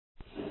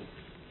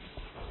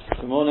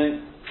Good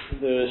morning.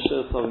 The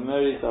Shir Tzavim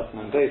Meri, Daf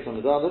Mem Beis on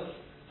the Dalit.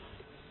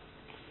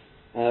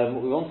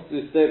 What we want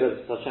to do today,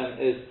 but Hashem,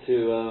 is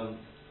to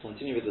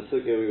continue with the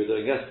sugya we were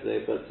doing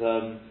yesterday, but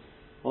I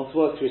want to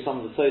work through some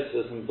of the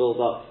Tosfos and build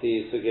up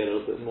the sugya a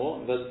little bit more.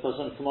 But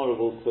Hashem, tomorrow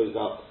we'll close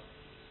up.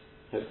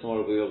 Hope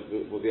tomorrow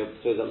we'll be able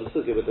to close up the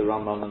sugya with the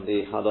Rambam and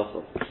the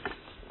Hadassah.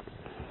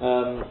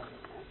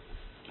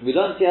 We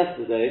learned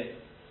yesterday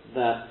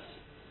that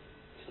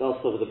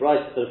starts off with the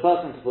bright. So the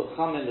person to put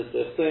chamin,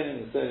 the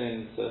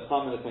stoning, so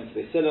chamin according to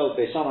Beis Hillel.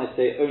 Beis Shammai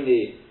say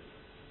only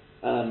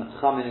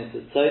chamin into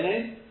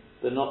tzoning,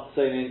 but not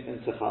tzoning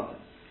into chamin.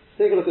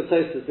 Take a look at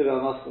Tosfos Dibur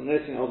HaMaskil,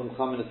 noting Odom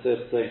chamin and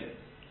tzoning.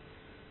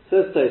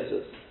 Says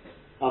Tosfos,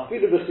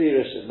 afilu b'kli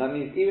rishon. That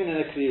means even in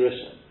a kli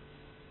rishon.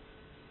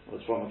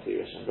 What's wrong with kli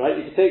rishon, right?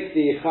 You can take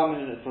the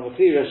chamin from a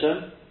kli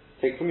rishon,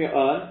 take from your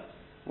urn,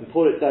 and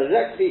pour it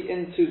directly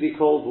into the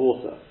cold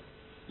water.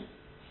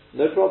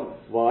 No problem.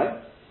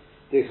 Why?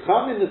 The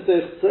chamin the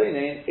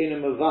tzonein in a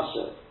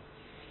mavashel,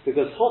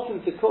 because hot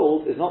into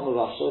cold is not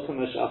mavashel,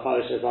 k'mesh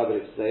afarish as I will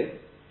explain.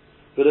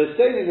 But a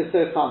tzonein is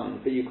chamin,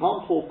 but you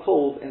can't pour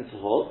cold into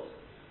hot.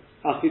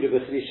 Afidu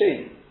b'kli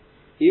sheni,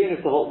 even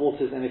if the hot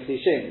water is in a kli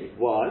sheni.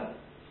 Why?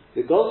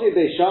 Because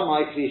Beis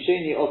Shammai kli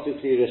sheni otu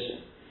kli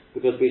rishon.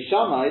 Because Beis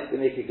Shammai they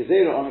make a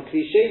gezerah on a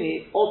kli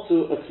sheni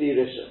otu a kli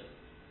rishon.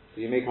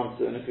 So you may come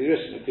to an a kli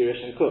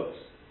rishon cooks.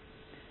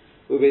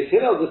 Beis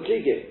Hillel the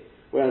pligei.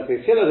 Whereas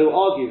the Hillel who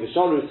argue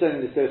v'shalu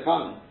tzoning the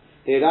chamin,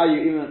 they allow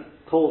you even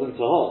cold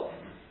into hot.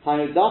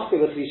 Hanu dafka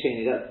v'kli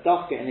sheni, that's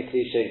dafka in a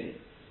kli sheni.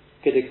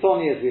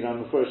 Kediktoni, as we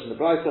learn first in the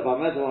Brayta,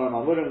 b'mezor and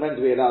mamurim, when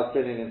do we allow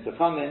tzoning into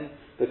chamin?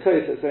 The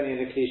kos that's only in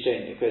a kli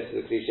sheni, the kos is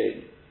a kli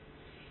sheni.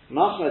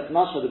 Mashma, it's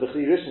mashma the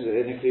b'kli rishon,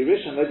 in a kli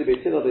rishon, whether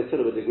Beis Hillel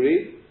would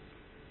agree.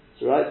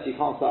 So right, so you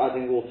can't start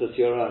adding water to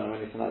your urn or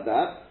anything like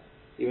that,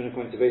 even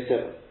according to Beis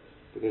Hillel.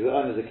 Because the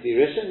urn is a kli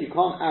rishon, you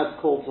can't add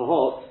cold to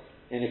hot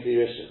in a kli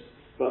rishon.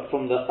 But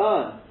from the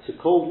urn to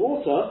cold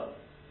water,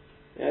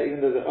 even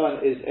though the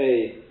urn is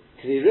a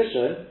kli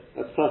rishon,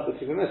 that's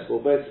perfectly permissible,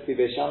 both the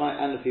Beis Shammai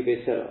and the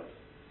Beis Hillel.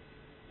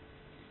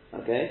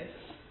 Okay?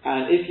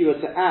 And if you were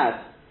to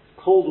add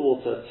cold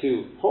water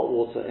to hot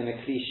water in a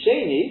kli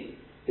sheni,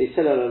 Beis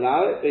Hillel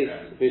allow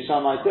it, Beis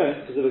Shammai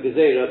don't, because of a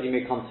gezerah you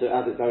may come to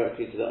add it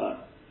directly to the urn.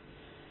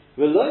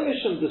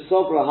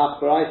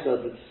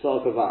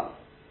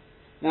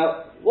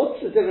 Now,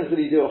 what's the difference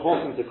whether you do it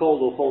hot into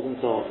cold or cold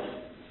into hot?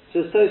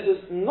 So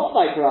Tosfos, not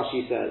like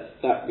Rashi says,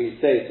 that we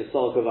say to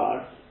Sol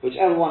Gavar,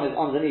 whichever one is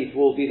underneath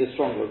will be the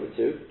stronger of the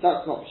two.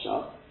 That's not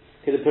Pshat.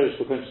 Okay, the Pirish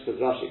for conscious as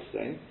Rashi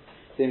explains.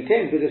 Then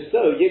came, but if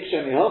so,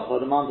 Yikshem Yehocha,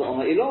 the man's on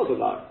the Ilah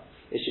Gavar.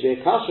 It should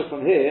be a kasha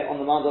from here on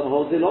the man's on the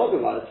whole Ilah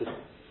Gavar. It's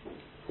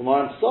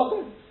Gemara and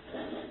Psachim.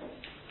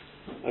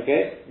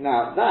 Okay,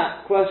 now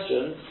that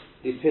question,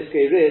 the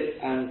Piskei Rid,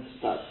 and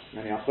that's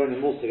many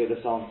Achronim also give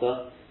this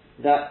answer,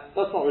 that's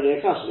not really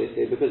a kasha, they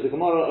say, because the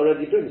Gemara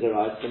already brings a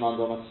raya to the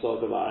mandon of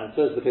Sol Gavar, and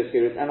so is the Piskei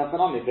Rid, and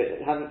Achanami, if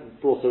it hadn't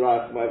brought a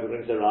raya from wherever it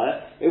brings a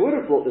raya, it would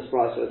have brought this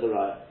price as a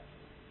raya.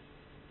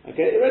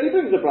 Okay, it already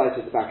brings a price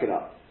to back it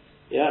up.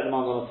 Yeah, the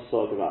mandon of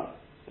Sol Gavar.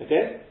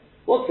 Okay?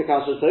 What's the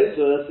kasha say?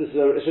 So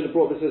it should have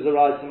brought this as a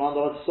raya to the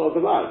mandon of Sol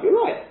Gavar. You're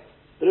right.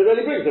 But it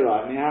already brings a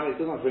raya. I mean, it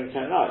doesn't bring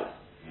 10 rayas.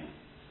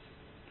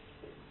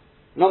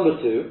 Number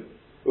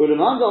 2, the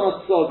mandon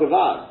of Sol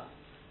Gavar.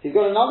 He's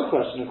got another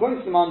question. According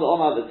to the man that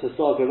Omar to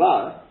Sol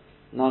Gavar,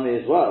 Nami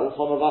as well,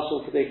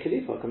 Homavashal Kadei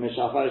Kalipa, Kamisha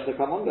Afarish to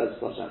come on Bez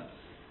Hashem.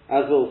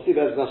 As we'll see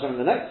Bez Hashem in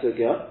the next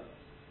sugya,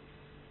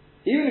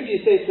 even if you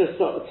say to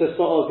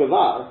Sol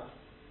Gavar,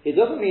 it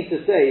doesn't mean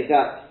to say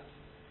that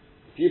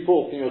if you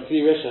pour from your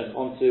kli rishon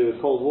onto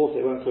cold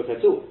water, it won't cook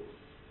at all.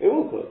 It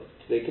will cook,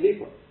 Kadei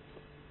Kalipa.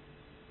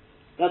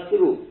 That's the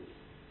rule.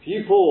 If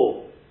you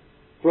pour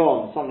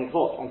from something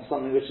hot onto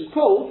something which is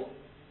cold,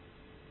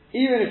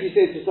 even if you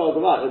say to Sol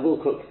Gavar, it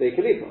will cook the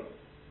Kalipa.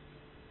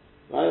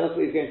 Right? That's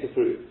what he's going to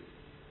prove.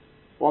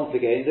 Once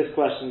again, this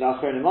question, the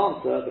Achronim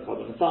answer, the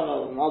Kabbalah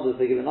Netanel and others,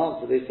 they give an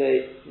answer, they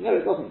say, no,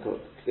 it doesn't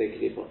cook K'dei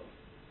Kalipa.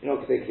 You know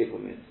what K'dei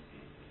Kalipa means?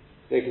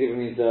 K'dei Kalipa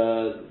means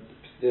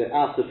the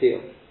outer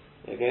peel.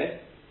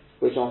 Okay?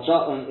 Which for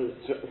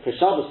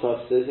Shabbos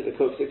purposes, if it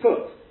cooks, it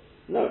cooks.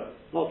 No,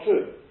 not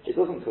true. It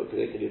doesn't cook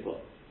K'dei Kalipa.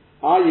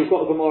 You've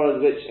got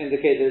Gemara which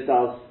indicate that it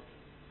does.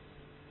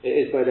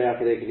 It is Bodea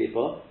K'dei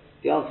Kalipa.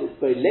 The answer is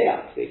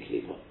Boleach K'dei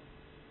Kalipa.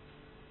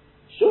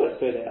 Sure,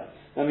 it's Boleach.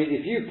 I mean,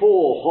 if you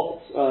pour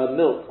hot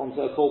milk onto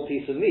a cold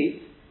piece of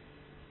meat,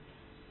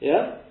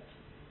 yeah,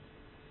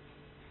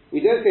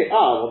 we don't say,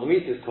 well, the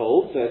meat is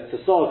cold, so it's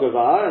to Sol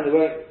Gavar, and they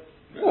won't.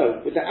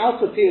 No, with the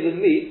outer peel of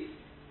meat,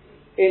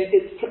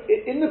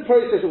 in the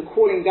process of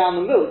cooling down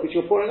the milk which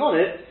you're pouring on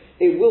it,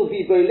 it will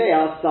be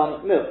Boleach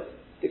some milk.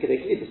 The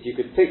K'dei Kalipa, so you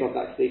could take off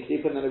that K'dei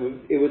Kalipa and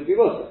then it would be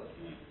water.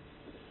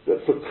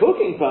 But for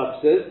cooking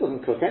purposes, it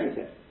doesn't cook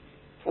anything.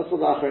 That's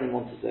what the Achronim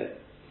want to say.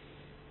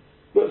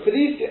 But for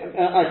these,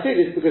 I say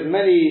this because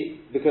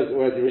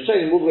whereas the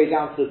Rishonim all the way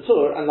down to the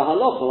Tur and the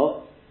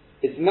Halacha,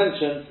 it's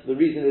mentioned, the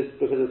reason is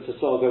because it's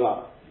Sol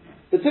Gavar.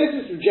 The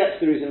Tosfos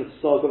rejects the reason of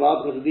Sol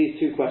Gavar because of these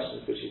two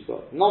questions which he's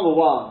got. Number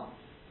one,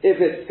 if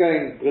it's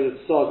going because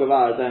it's Sar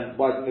Gavar, then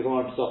why didn't the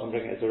Gemara stop and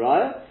bring it as a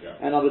Raya? Yeah.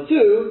 And number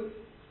two,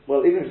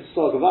 well, even if it's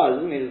Sar Gavar, it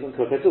doesn't mean it doesn't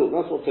cook at all.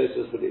 That's what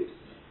Tosfos believes.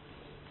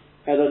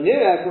 Rather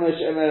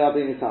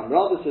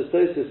says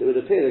Tosfos, it would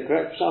appear the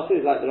correct pshat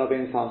is like the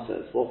Rabbeinu Tam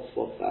says.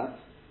 What's that?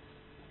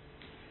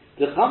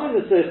 The Chamin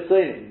is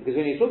because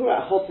when you talk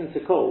about hot into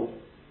cold,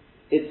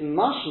 it's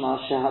mashma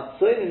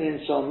shehatzoinin in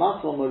shal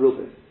matzah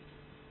merubim.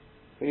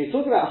 When you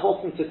talk about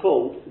hot into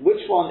cold,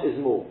 which one is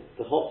more,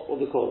 the hot or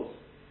the cold?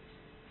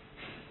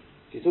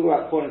 If you talk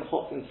about pouring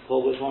hot into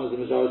cold, which one is the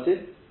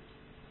majority?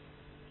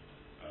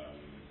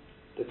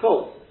 The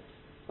cold.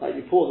 Like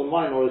you pour the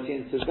minority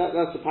into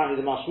that's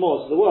apparently the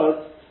mashmos of the words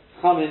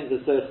chamin the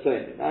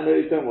tzeichtonim. I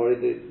know, don't worry,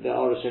 the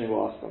Arishonim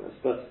will ask on this,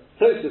 but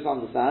Tosfos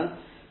understand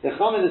the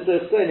chamin the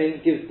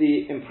tzeichtonim gives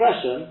the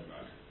impression,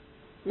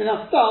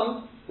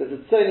 minastam, that the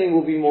tzeichtonim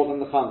will be more than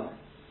the chamin.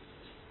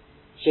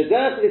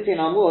 Shederach litin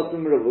amot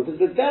u'merubu, because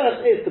the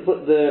derech is to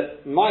put the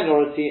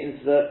minority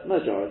into the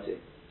majority.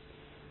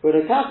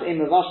 That's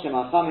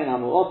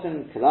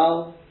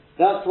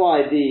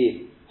why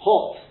the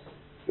hot,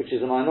 which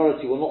is a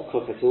minority, will not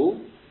cook at all.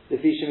 The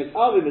fishim is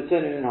alvin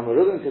returning in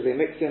hamarubim because they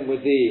mix in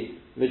with the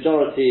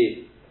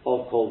majority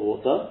of cold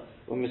water.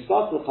 When we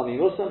start with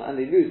chamimusam and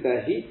they lose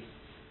their heat,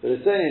 but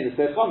it's saying in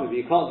the secham, but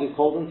you can't do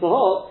cold into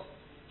hot.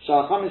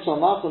 Sha'chamin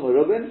shalmasam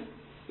marubim,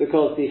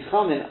 because the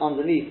chamin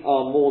underneath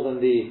are more than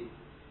the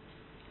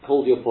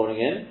cold you're pouring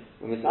in.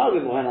 When we start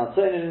with mohen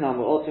hatzaynin in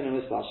hamurotin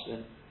and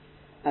mispashtin,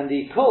 and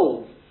the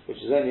cold, which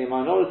is only a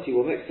minority,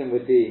 will mix in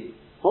with the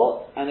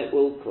hot and it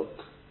will cook.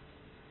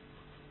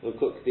 It will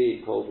cook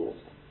the cold water.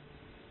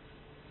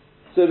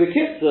 So the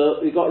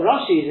Kitzur, we've got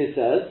Rashi who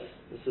says,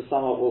 this is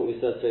some of what we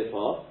said so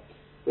far,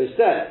 we've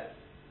said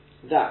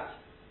that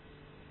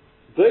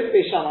both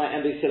Beis Shammai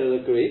and Beis Hillel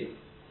agree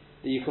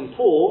that you can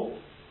pour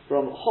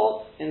from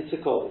hot into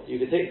cold. You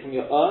can take from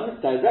your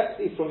urn,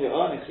 directly from your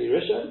urn in Kli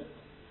Rishon,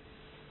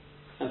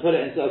 and put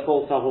it into a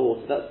cold tub of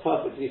water. That's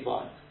perfectly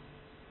fine.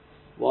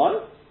 Why?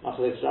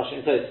 Machlokes Rashi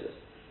and Tosfos.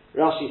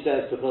 Rashi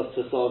says because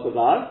Tosar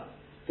Gavar,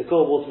 the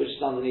cold water which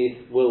is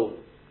underneath will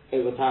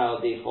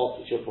overpower the hot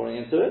which you're pouring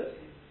into it.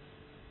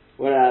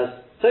 Whereas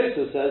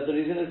Tosfos says the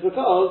reason is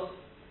because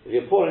if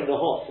you're pouring the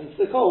hot into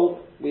the cold,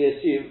 we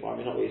assume,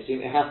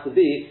 it has to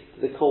be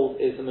that the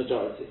cold is the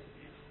majority.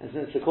 And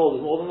since the cold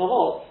is more than the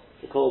hot,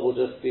 the cold will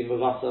just be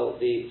mevatel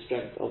the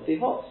strength of the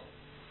hot.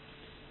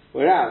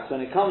 Whereas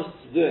when it comes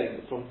to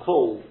doing from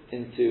cold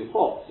into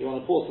hot, you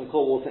want to pour some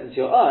cold water into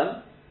your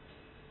urn,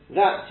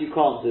 that you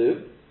can't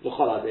do,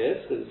 l'chol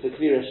hadiyos, because it's a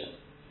Kli Rishon.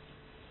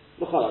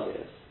 L'chol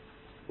hadiyos.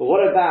 But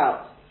what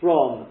about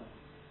from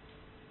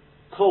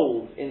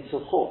cold into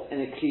hot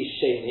in a Kli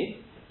Sheni?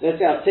 Let's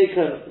say I've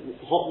taken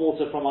hot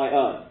water from my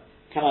urn.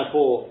 Can I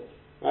pour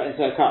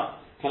into a cup?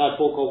 Can I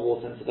pour cold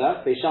water into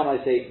that? Beis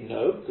Shammai say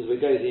no, because we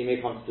go that you may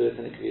come to do it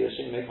in a Kli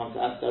Rishon, you may come to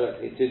add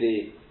directly to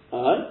the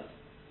urn.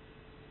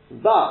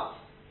 But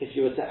if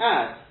you were to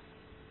add,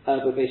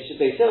 but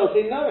Beis Hillel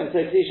say no, and so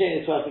Kli Sheni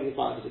is perfectly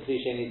fine because the Kli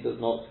Sheni does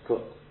not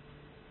cook.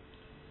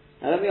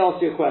 Now let me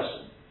ask you a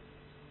question.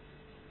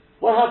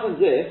 What happens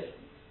if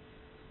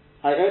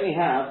I only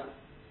have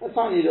a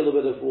tiny little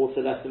bit of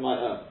water left in my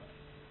urn?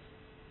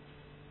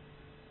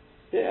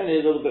 Only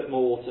a little bit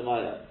more water in my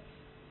urn.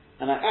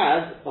 And I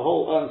add a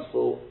whole urn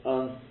full,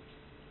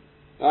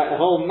 a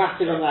whole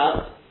massive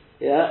amount,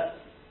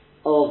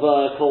 of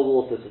cold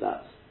water to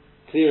that.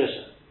 Kli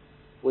Rishon.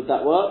 Would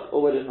that work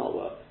or would it not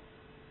work?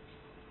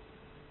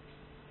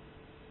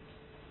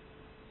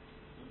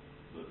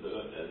 The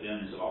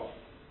urn is off.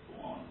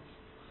 On.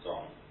 It's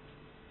on.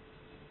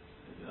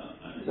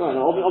 No,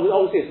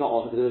 obviously it's not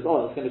on because if it's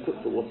on, it's going to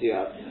cook the water you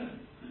have.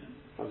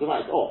 I'm talking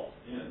about it's off.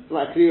 It's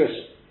like Kli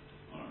Rishon.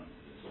 Alright,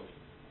 it's off.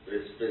 But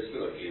it's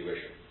still a Kli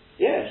Rishon.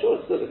 Yeah, sure,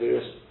 it's still a Kli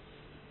Rishon.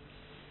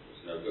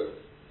 It's no good.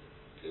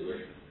 Kli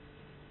Rishon.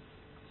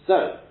 So,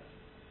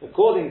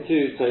 according to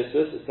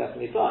Tosfos, it's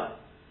definitely fine.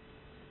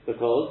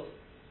 Because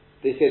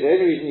they say the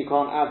only reason you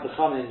can't add the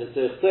chamin to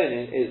tzorich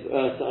tzonin is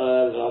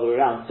the other way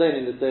around.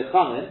 Tzonin to tzorich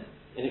chamin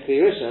in a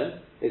Kli Rishon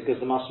is because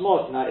the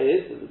mashmot in that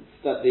is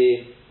that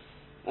the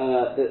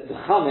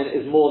chamin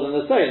is more than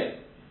the tzonin.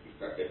 In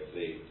fact, if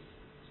the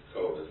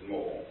cold is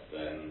more,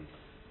 then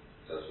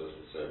that's what the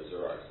service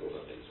are right. All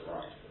the things are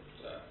right.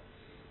 But,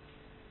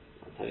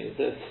 I'm telling you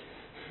this.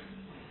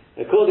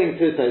 According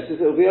to Tosfos, it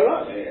will be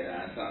alright. Yeah, I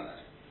understand that.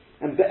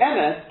 And the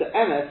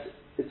emes,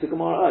 it's a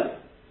Gemara earlier.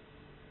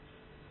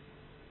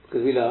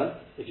 Because we learn,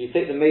 if you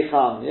take the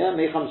meicham,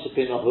 meicham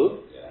shepinahu,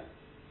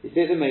 you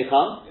take the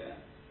meicham,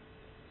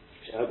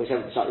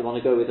 whichever pshat you want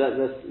to go with,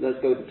 let's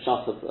go with the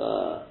pshat of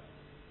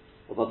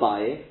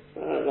Abaye.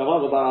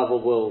 Rav Barav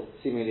will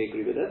seemingly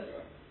agree with this.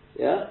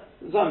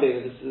 This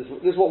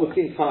is what we've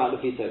seen come out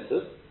of the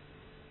Tosfos.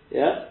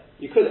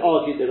 You could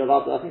argue that I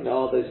think there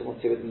are those who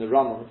want to say it in the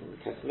Rambam, in the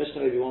Kesef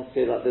Mishnah, maybe want to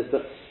say it like this,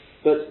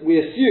 but we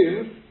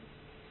assume,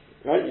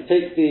 right? You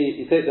take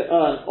the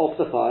urn off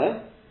the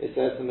fire. It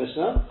says the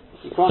Mishnah.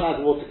 You can't add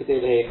water kedei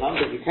lehecham,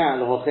 but you can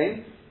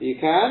lehochin. But you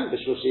can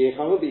b'shloshi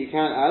yecham, but you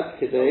can add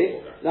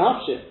kedei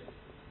lehafshim.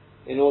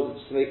 in order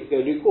to make it go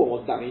lukewarm. What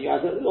does that mean? You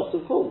add a lot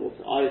of cold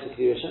water. It's a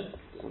Kli Rishon.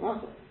 Doesn't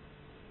matter.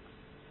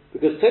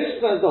 Because Tosfos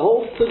says the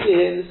whole sugya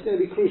here, and this is going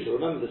to be crucial,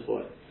 remember this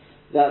point,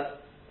 that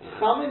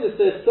Chamin the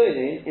Sir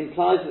Sonin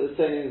implies that the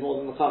Sonin is more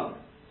than the Chamin.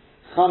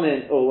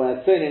 Chamin, or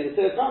where Sonin the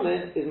Sir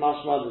Chamin, is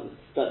mashma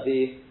that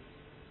the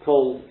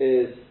cold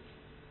is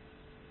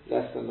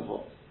less than the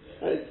hot.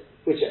 Yeah. Right?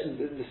 Which,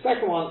 the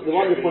second one, the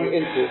one you're pointing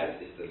into,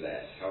 is the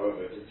less.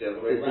 However, if it's the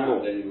other way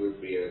around, then it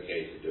would be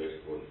okay to do it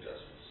according to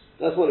Tosfos.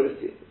 That's what it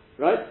would be,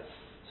 right?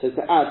 So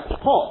to add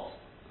hot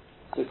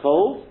to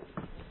cold,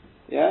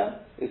 yeah,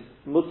 is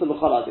mutter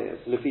l'chol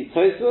adiyah. So Lefi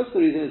Tosfos, the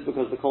reason is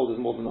because the cold is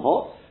more than the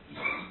hot,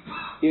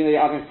 even though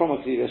you're adding from a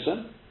Kli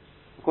Rishon.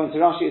 According to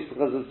Rashi, it's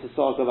because of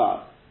Tesar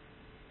Gavar.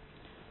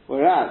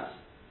 Whereas,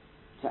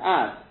 to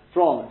add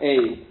from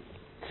a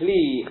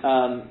Kli,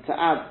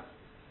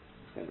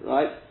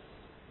 right,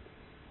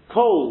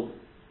 cold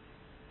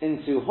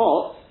into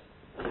hot,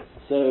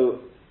 so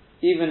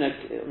even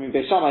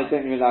Beis Shammai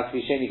don't even allow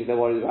Kli Sheni because they're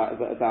worried about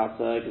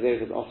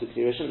Gezerah after Kli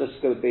Rishon. Let's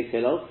just go with Beis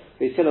Hillel.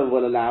 Beis Hillel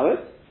will allow it.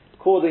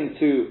 According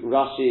to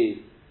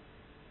Rashi,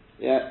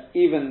 yeah,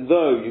 even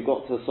though you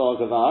got to Tesar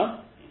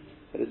Gavar,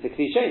 but it's a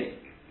Kli Sheni,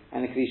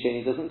 and a Kli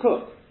Sheni doesn't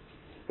cook.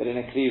 But in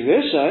a Kli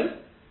Rishon,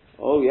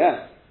 oh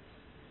yes,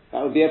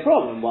 that would be a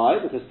problem. Why?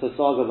 Because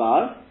Tesar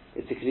Gavar,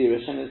 it's a Kli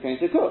Rishon, it's going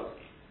to cook.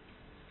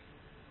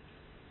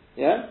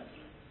 Yeah?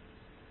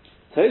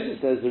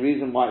 Tosfos says the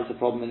reason why it's a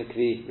problem in a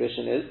Kli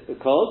Rishon is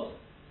because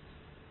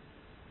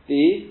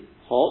the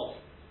hot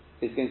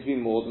is going to be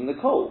more than the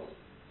cold.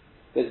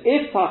 But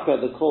if Taka,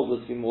 the cold,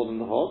 was to be more than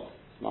the hot,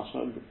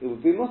 it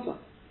would be mutter.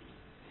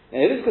 Now,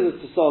 if it's because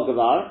it's Tesar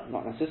Gavar,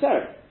 not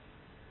necessary.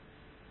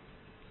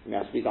 It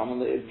has to be done on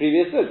the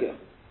previous sugya.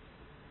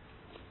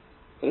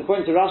 But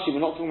according to Rashi, we're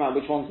not talking about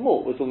which one's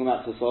more. We're talking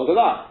about Tesar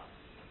Gavar.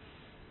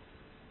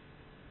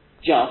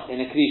 Just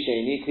in a Kli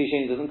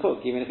Sheni doesn't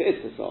cook, even if it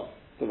is Tesar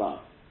Gavar.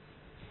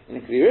 In a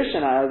Kli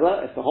Rishon,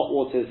 however, if the hot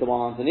water is the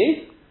one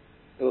underneath,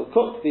 it will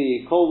cook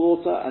the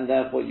cold water, and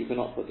therefore you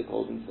cannot put the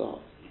cold into the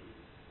hot.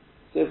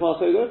 So far,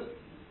 so good?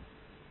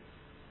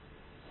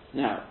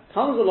 Now,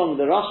 comes along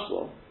the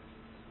Rashba,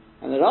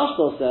 and the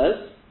Rashba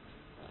says,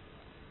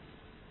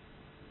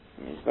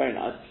 it's very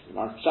nice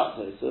pshat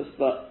Tosfos,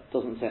 but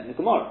doesn't say it in the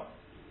Gemara.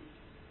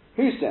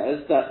 Who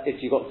says that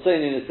if you've got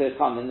Sonin and Sir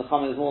Chamin, the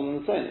Chamin is more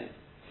than the Sonin?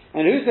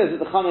 And who says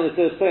that the Chamin and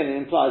Sir Sonin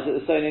implies that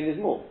the Sonin is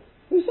more?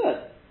 Who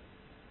says?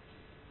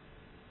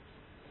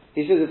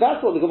 He says if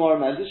that's what the Gemara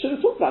meant, it should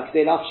have talked about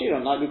Kedei Laf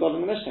Shiron, like we got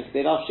in the Mishnah,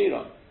 Kedei Laf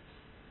Shiron.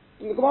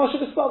 And the Gemara should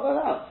have spelled that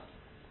out.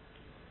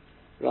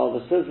 Rather,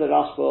 says the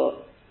Rashba,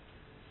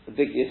 a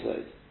big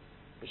yisod,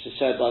 which is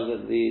shared by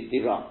the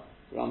Ram.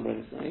 Ram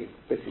brings,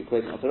 basically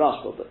quoting off the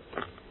Rashba, but,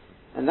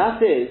 and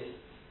that is,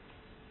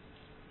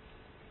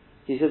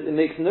 he says it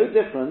makes no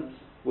difference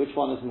which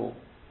one is more.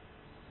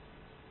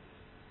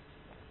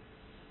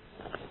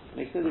 It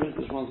makes no difference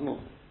which one's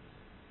more.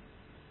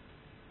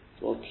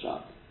 It's all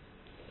pshat.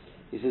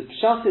 He says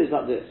pshat is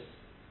like this.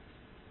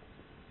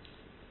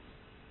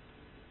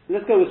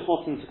 Let's go with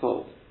hot into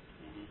cold.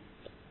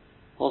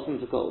 Hot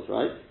into cold,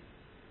 right?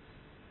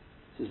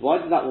 He says, why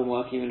does that one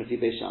work even if you're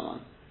Beis Shammai?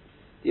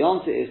 The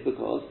answer is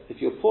because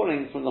if you're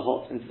pouring from the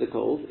hot into the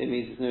cold, it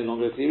means it's no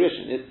longer a Kli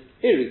Rishon. It's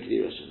Iri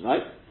Kli Rishon,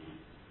 right?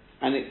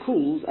 And it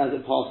cools as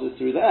it passes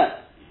through the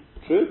air.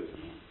 True?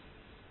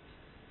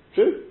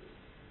 True?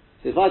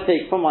 So if I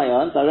take from my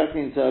urn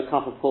directly into a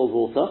cup of cold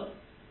water,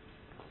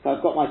 so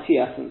I've got my tea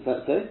essence,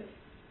 let's say,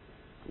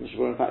 which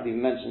in fact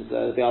even mentions,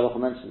 the Halacha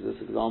mentions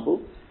this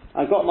example.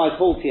 I've got my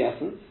cold tea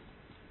essence.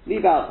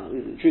 Leave out,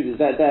 the truth is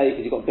there because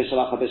you've got bishul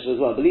as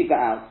well, but leave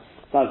that out.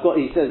 So I've got,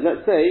 he says,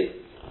 let's say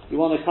you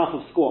want a cup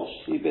of squash.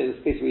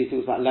 Basically he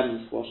talks about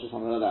lemon squash or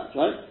something like that,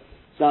 right?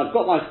 So I've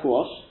got my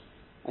squash,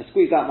 I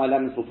squeeze out my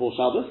lemons before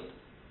Shabbos,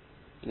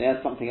 and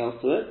add something else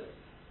to it,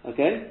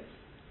 okay?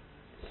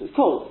 So it's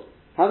cold,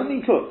 hasn't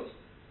been cooked.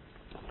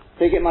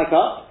 Take it in my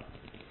cup,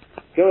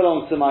 go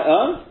along to my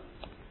urn,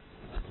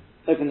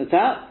 open the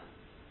tap,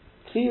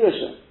 Kli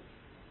Rishon.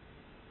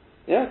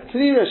 Yeah,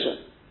 Kli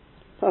Rishon.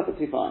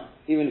 Perfectly fine,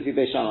 even if you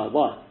Beis Shammai.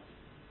 Why?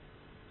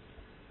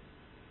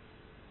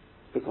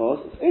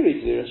 Because it's Iri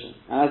Kli Rishon,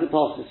 and as it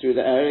passes through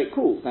the air, it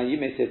cools. Now you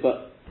may say,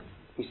 but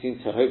we seem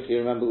to hopefully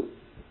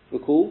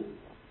recall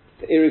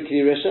the Iri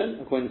Kli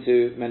Rishon, according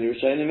to many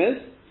Rishonim,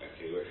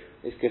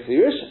 is Kli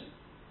Rishon.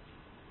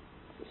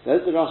 It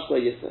says the Rashba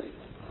Yisrael.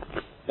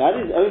 That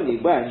is only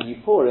when you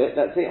pour it,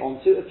 let's say,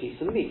 onto a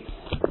piece of meat.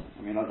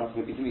 I mean, not a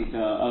piece of meat,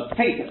 a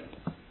potato,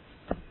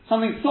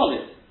 something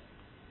solid.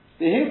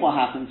 So here, what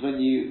happens to it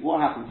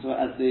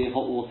as the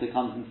hot water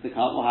comes into the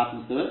cup? What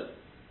happens to it?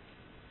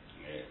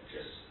 It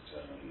just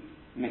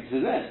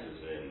mixes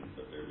in,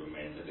 but it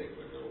remains a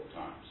liquid at all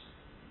times.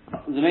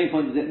 The main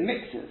point is it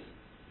mixes.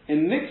 It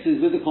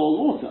mixes with the cold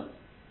water.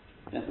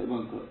 Therefore, it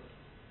won't cook.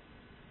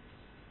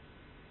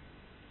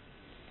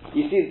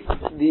 You see,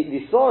 the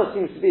sorrow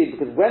seems to be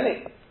because when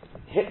it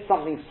hits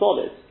something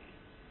solid,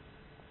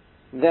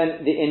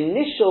 then the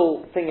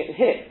initial thing it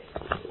hits,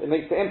 it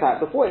makes the impact.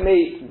 Before it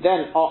may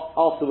then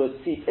afterwards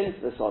seep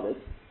into the solid,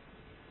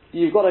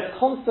 you've got a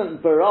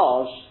constant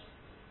barrage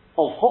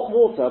of hot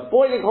water,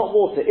 boiling hot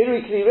water,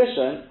 Iri Kli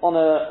Rishon, on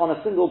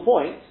a single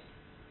point,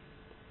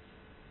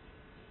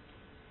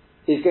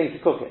 is going to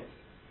cook it.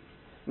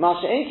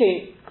 Masha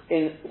Enki,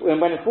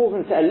 when it falls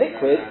into a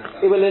liquid,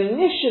 it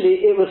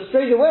will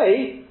straight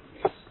away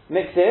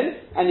mix in,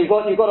 and you've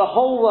got a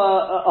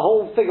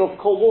whole thing of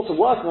cold water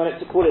working on it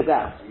to cool it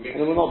down, and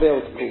it will not be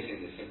able to cool.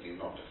 Mixing is simply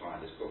not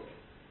defined as cooking.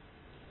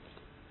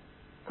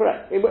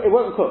 Correct. It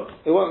won't cook.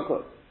 It won't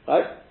cook.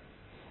 Right?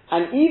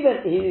 And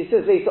even, he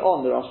says later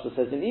on, the Rashba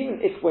says, and even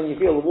if when you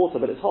feel the water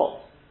but it's hot.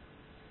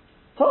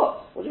 It's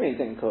hot. What do you mean it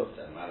didn't cook?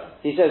 Doesn't matter.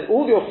 He says,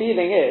 all you're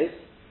feeling is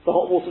the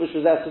hot water which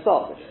was there to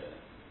start with.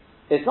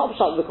 Yeah. It's not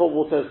that the cold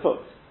water is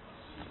cooked.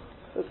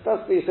 That's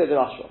what you said the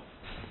Rashba.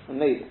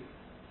 Amazing.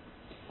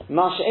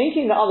 Masha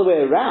ain't the other way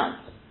around.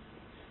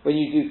 When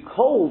you do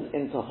cold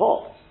into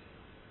hot,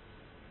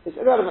 it's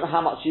irrelevant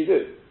how much you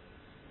do.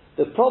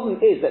 The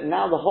problem is that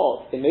now the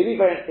hot,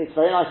 it's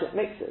very nice it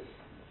mixes.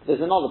 There's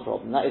another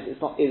problem, that is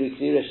it's not Iri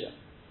Kli Rishon.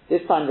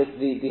 This time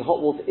the hot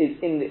water is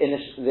in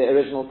the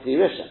original Kli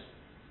Rishon.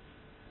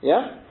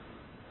 Yeah?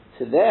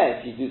 So there,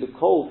 if you do the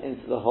cold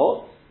into the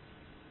hot,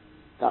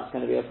 that's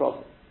going to be a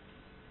problem.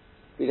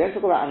 If we don't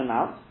talk about an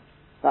amount,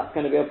 that's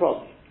going to be a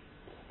problem.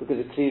 Because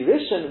the Kli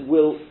Rishon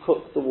will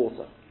cook the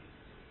water.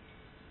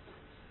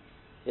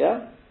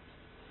 Yeah?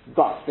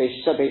 But they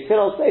still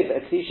say that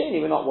a Kli Sheni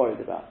we're not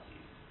worried about.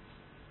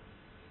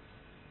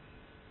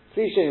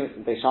 Kli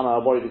Sheni, they Shama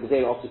are worried because they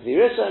are after Kli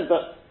Rishon,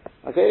 but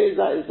okay,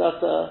 that is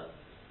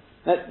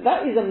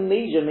a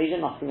major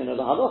nafkamina of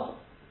the halacha.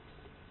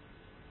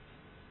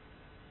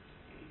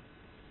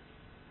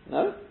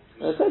 No? I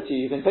said to you,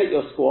 you can take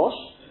your squash.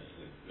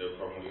 No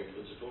problem with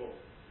it at all.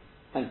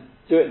 And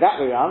do it that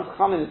way around,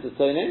 chamin is the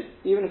tzonin,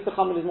 even if the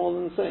chamin is more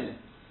than the tzonin.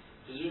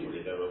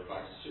 Presumably they will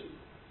apply to soup.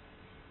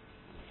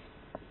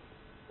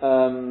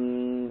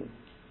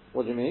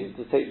 What do you mean?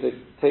 To take the...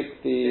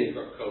 You've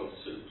got cold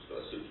soup, so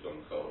the soup's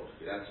gone cold.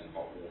 You add some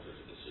hot water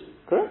to the soup.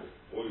 Correct.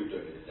 All you're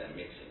doing is then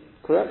mixing.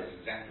 Correct. It's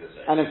exactly the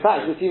same. And in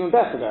fact, it's even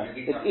better there.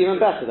 It's even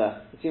better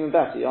there. It's even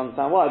better. You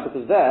understand why?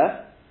 Because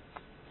there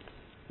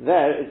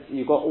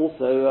you've got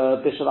also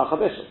bishul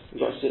achabishul.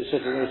 You've got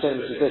shittim rishonim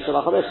which is bishul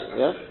achabishul.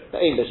 Yeah,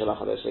 the ain bishul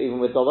achabishul, even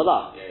with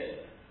dovalah.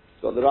 Yeah.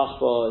 You've got the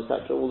Rashba,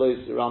 etc. All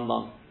those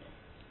Rambam.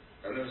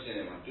 I've never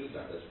seen anyone do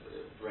that. That's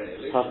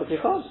perennially.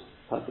 Perfectly fine.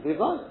 Perfectly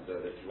fine.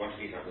 If you want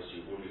to heat up a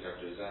soup, all you have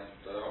to do is add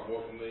hot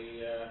water from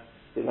the.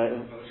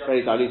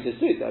 Very diluted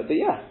soup, though. But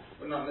yeah.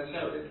 But not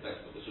necessarily. It depends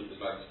what the soup is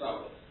like to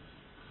start with.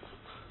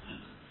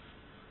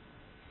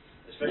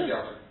 Especially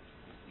after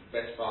the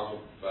best part of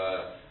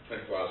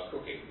 24 hours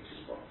cooking, which is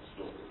what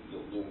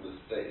the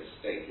state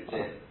is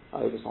in. I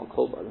hope it's not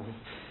cold by the way.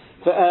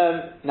 But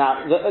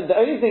now, the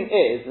only thing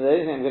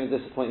I'm going to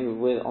disappoint you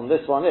with on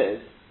this one is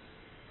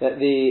that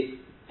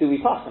do we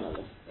pass on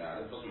this? Yeah,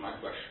 that wasn't my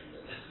question.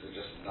 It's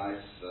just a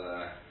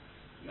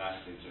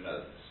nice thing to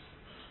know.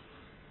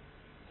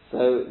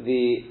 So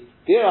the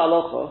Bir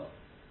Alocha,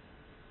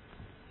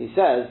 he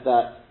says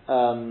that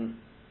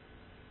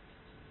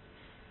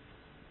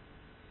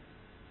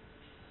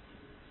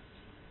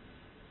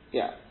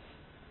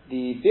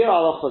the Bir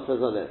Alocha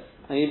says of this,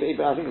 and I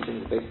think it's in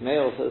the base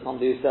mail, so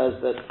somebody who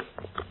says that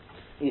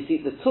you see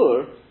the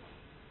Tur,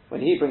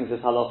 when he brings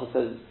this halacha,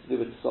 says it's to do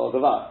with Tzor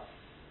Gavar.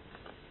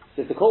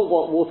 So if the cold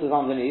water is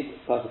underneath,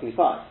 perfectly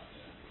fine.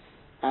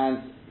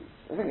 And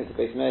I think it's a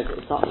base mail,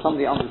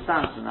 somebody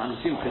understands from that, I'm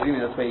presuming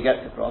that's where he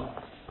gets it from,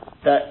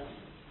 that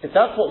if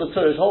that's what the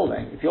Tur is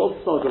holding, if you're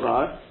Tzor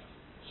Gavar, it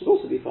should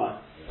also be fine.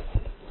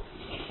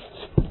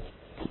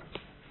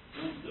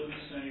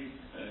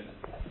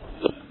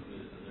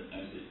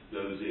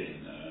 Goes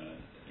in,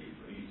 you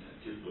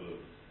tip a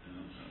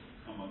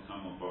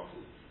camel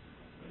bottle,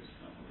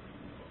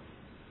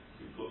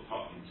 you put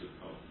hot into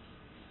cold,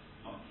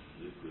 hot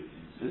liquid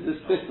into. Is this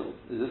spittle?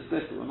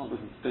 We're not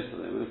looking for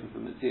spittle there, we're looking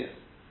for Matthias.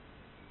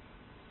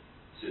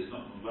 So it's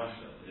not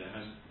Mubasha, it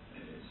has a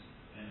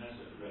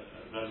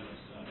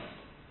relevance to that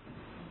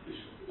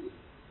official.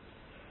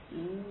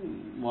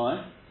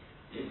 Why?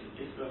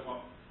 If the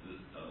hot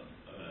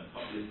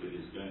liquid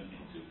is going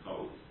into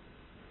cold,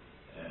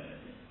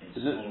 in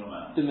small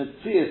amounts. The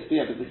Matthias,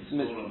 yeah, but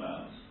small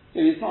amounts.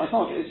 It isn't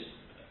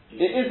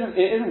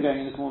going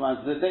into small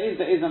amounts. There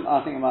isn't.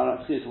 I think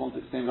about Rashi wants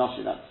to explain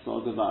Rashi that's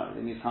sort of Gavar.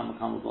 They need camel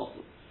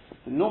bottle.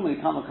 But normally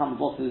camel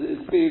bottle is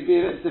be a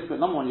bit difficult.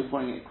 Number one, you're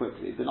pouring it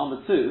quickly. But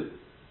number two,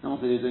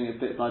 normally you're doing it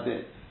bit by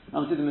bit.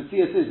 Number two, the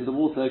Matthias is that the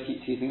water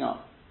keeps heating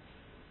up.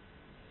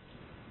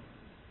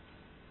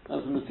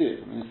 That's the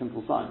Matthias. A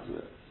simple science to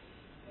it.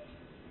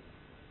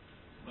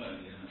 Well,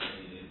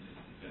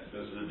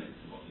 there's limits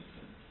to what you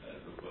can.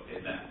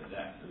 In that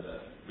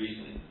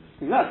reasoning,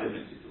 exactly.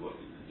 Limited to what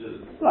you can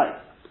do. Right.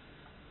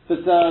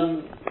 But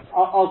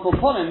I'll call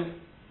upon him,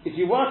 if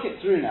you work it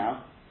through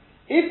now,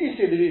 if you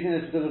say the reason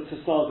is because of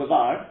Tzor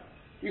Gavar,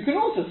 you can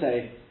also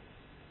say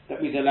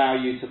that we'd allow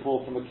you to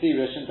pour from a Kli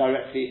Rishon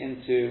directly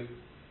into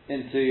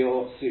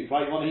your soup.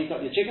 Right? You want to heat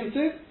up your chicken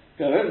soup?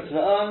 Go over to the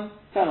urn,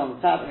 turn on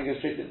the tap, and it goes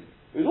straight in.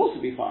 It would also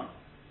be fine.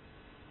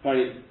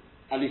 Very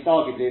at least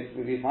arguably it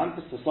would be fine,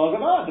 because the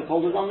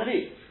cold is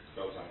underneath.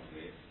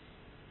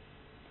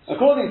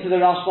 According to the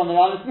Rashba and the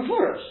Ran, it's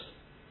Mefurish.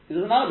 It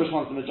doesn't matter which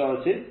one's the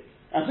majority.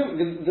 I think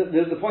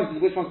the point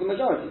is which one's the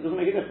majority. It doesn't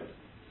make a difference.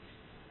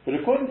 But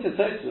according to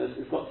Tosfos,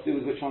 it's got to do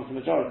with which one's the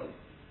majority.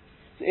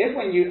 So if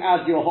when you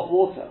add your hot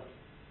water,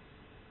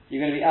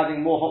 you're going to be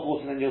adding more hot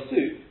water than your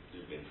soup,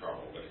 you'll be in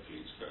trouble. But if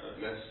you put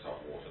less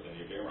hot water, then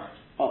you'll be alright.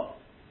 Oh.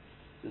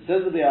 So it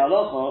says with the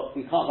halacha,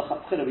 we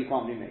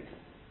can't be maker.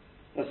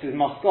 That's his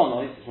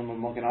maskono, it's from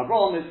Mogen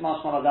Avraham, it's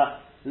mashma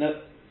that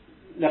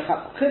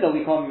lechatchila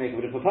we can't be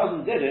maker. But if a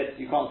person did it,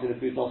 you can't say the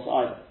food's also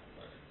either.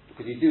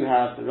 Because you do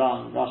have the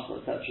Ran, Rashba,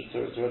 etc.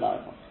 to rely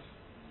upon.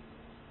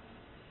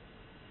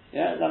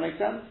 Yeah, does that make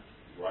sense?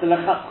 Right. The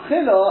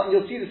lechatchila, and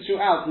you'll see this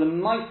throughout, the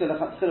ma'aser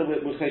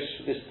lechatchila will chesh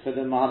for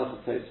the Mahalach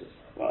of Tosfos.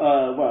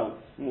 Well,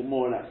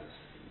 more or less,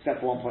 except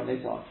for one point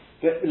later on.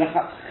 But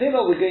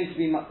lechatchila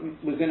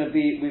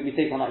we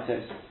take on like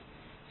Tosfos.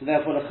 So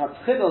therefore,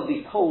 lechatchila,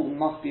 the cold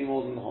must be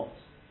more than the hot.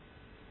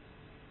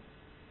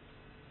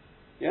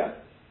 Yeah?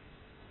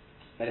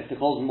 But if the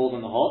cold is more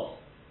than the hot,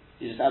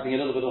 you're just adding a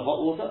little bit of hot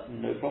water,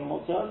 no problem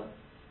whatsoever.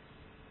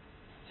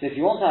 So if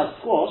you want to have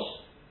squash,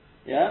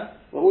 yeah,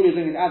 well, all you're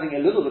doing is adding a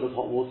little bit of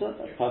hot water,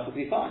 that's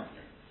perfectly fine.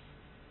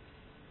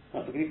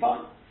 Perfectly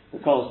fine.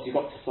 Because you've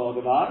got Tosar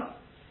Gavar,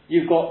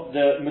 you've got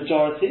the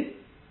majority,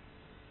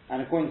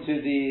 and according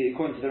to the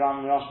Ram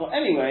and Rashba,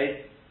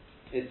 anyway,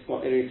 it's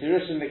got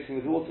irritation mixing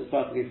with water, it's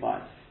perfectly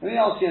fine. Let me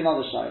ask you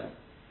another shayla.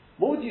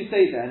 What would you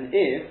say then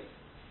if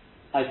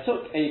I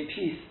took a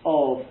piece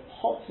of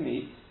hot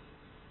meat,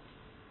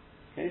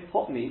 okay,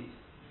 hot meat,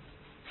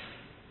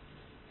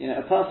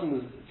 a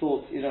person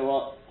thought, you know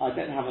what, I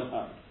don't have an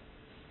urn.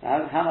 How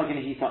am I going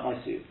to heat up my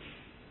soup?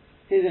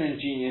 Here's an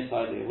ingenious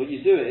idea. What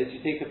you do is you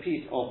take a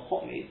piece of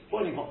hot meat,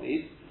 boiling hot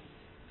meat,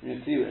 in a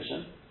Kli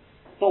Rishon,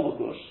 double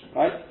gush,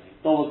 right?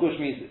 Double gush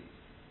means,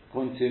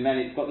 according to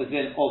many, it's got the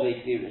din of a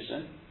Kli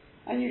Rishon,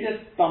 and you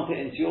just dump it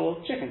into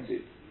your chicken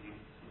soup.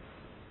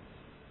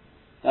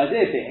 The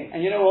idea being,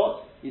 and you know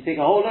what? You take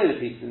a whole load of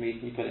pieces of meat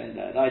and you put it in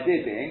there. The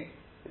idea being,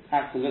 it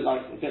acts a bit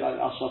like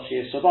Ashrav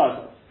Shir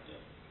Shabbat.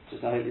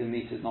 Just I hope the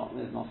meat is not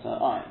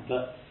iron.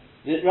 But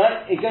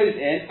right, it goes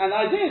in, and the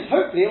idea is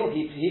hopefully it will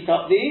heat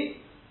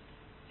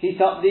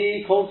up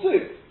the cold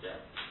soup. Yeah.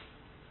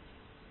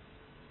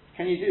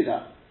 Can you do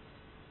that?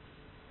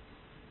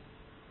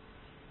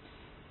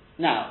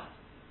 Now,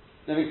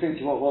 let me explain to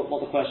you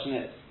what the question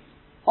is.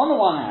 On the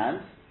one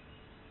hand,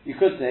 you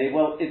could say,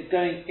 well, it's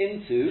going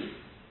into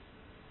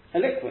a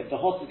liquid. The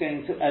hot is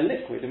going into a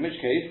liquid, in which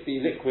case the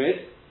liquid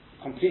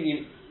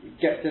completely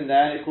gets in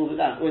there and it cools it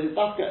down. Or is it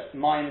dafka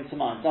mine into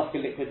mine,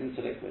 dafka liquid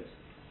into liquid?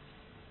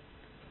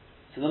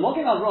 So the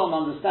Mogen Avraham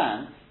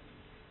understands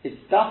it's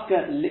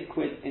dafka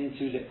liquid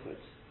into liquid.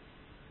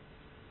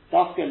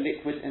 Dafka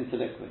liquid into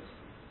liquid.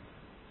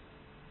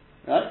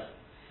 Right?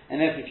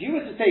 And if you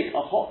were to take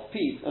a hot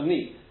piece of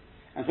meat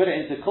and put it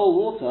into cold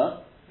water,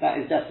 that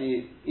is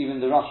definitely, even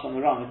the Rashba and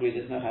the Ram agree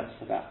there's no heads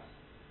for that.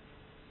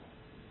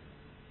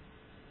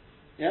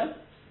 Yeah?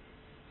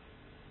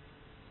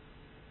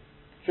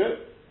 True?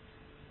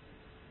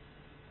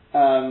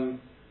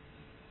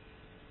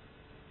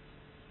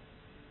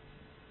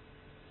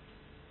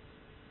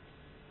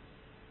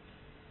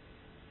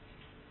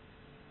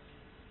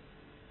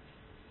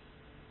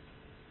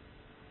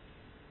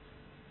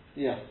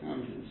 Yeah,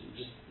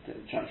 just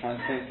try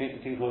and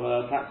think of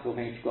a practical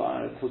thing. If you've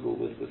got a kugel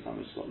with something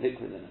which has got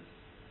liquid in it,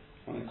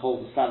 I mean,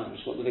 cold salad which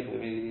has got the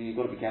liquid. I mean, you've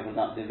got to be careful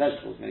about the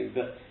vegetables, maybe,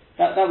 but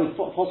that would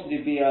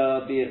possibly be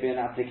an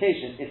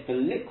application if the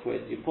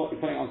liquid you're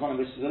putting on something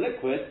which is a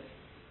liquid.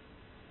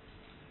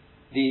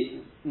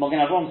 The Mogen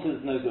Avraham says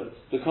it's no good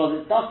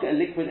because it does get a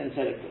liquid into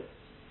a liquid.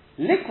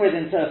 Liquid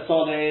into a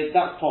solid,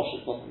 that's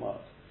posh, it doesn't work.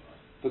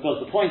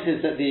 Because the point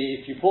is that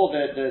if you pour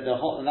the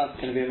hot, and that's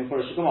going to be a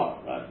Mefurish Gemara,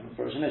 right?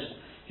 Mefurish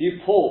Mishnah. If you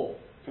pour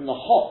from the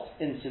hot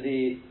into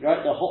the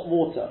hot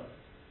water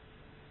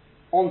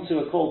onto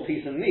a cold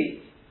piece of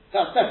meat,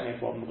 that's definitely a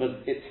problem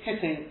because it's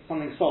hitting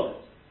something solid.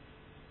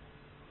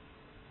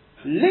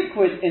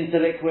 Liquid into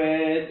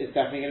liquid is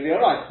definitely going to be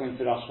alright, according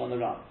to Rashba and the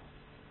Ram.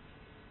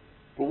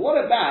 But what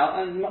about,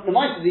 and the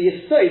might of the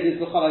Yesod is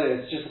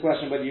it's just a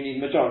question of whether you need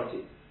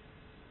majority.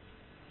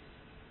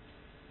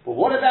 But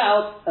what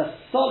about a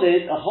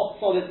hot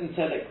solid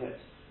into liquid?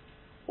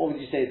 What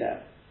would you say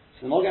there?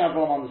 So the Mogen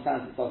Avraham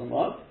understands it doesn't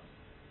work.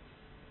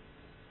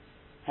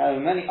 However,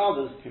 many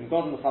others, from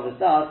God and the Chavis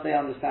Das, they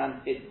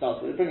understand it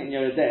does. They bring it in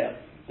Yerodea,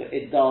 that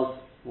it does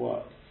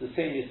work. It's the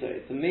same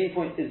Yesod. The main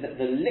point is that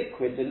the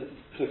liquid,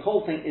 the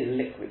whole thing is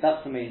liquid.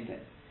 That's the main thing.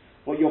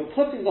 What you're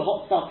putting the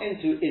hot stuff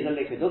into is a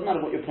liquid. It doesn't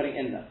matter what you're putting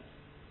in there.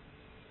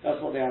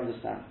 That's what they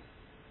understand.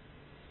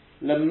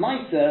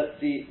 Lemaita,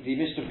 the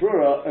Mishnah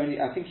Brura,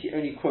 I think he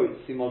only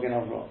quotes the Mogen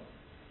Avraham.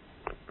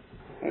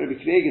 Rabbi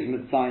Kveg is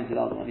mitzayin to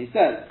the other one. He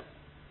says,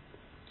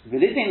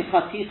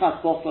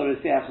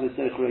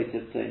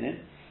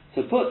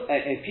 so put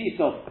a piece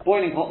of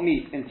boiling hot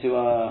meat into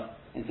a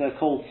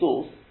cold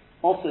sauce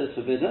also is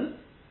forbidden.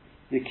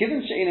 The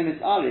kivin she'ena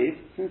mitzariv,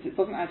 since it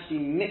doesn't actually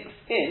mix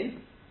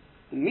in,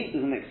 the meat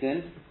doesn't mix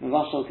in,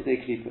 Mavashal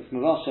Kedei Klipa. It's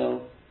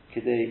Mavashal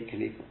Kedei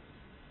Klipa.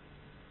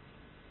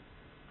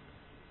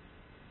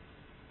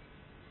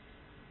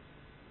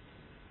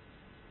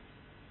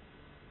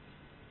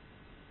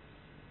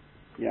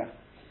 Yeah.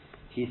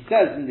 He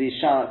says in the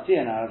Sharat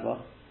Tzia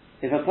Arava,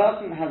 if a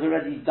person has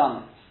already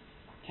done it,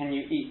 can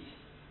you eat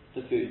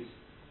the food?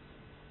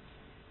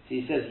 So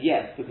he says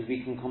yes, because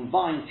we can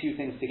combine two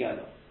things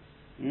together.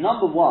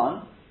 Number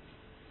one,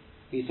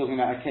 he's talking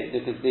about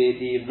because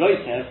the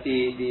roitev,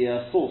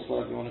 the sauce,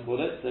 whatever you want to call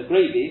it, the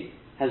gravy,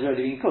 has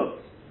already been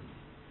cooked.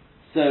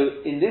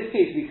 So in this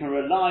case, we can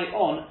rely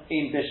on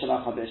ein bishul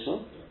acha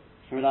bishul,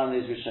 can rely on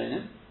those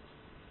rishonim.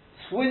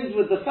 Twins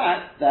with the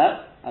fact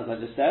that, as I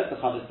just said, the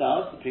Chavos,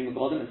 the Prima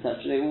Godim,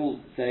 etc., they all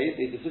say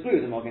they disagree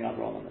with the Magen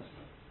Avraham on this.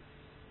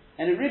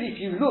 And it really, if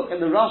you look at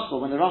the Rashba,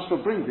 when the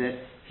Rashba brings it,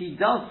 he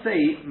does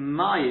say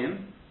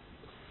Mayim.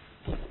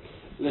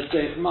 Let's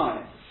say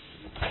Mayim.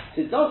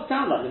 So it does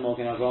sound like the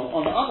Magen Avraham.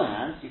 On the other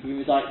hand, you can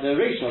be like the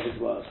ratio of his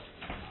words,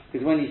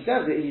 because when he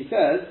says it, he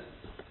says,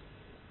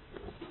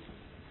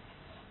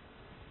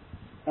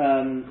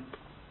 when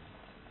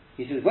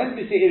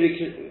we say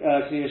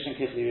Klirishan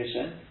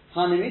Kithlirishan,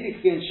 that's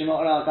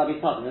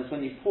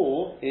when you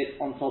pour it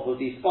on top of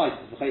these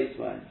spices.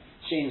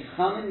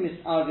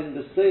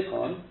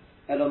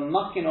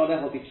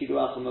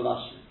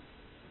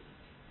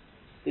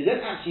 They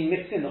don't actually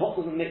mix in, the hot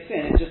doesn't mix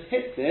in, it just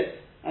hits it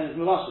and it's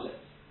mavashal it.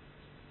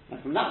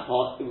 And from that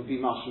part, it would be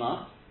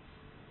mashma.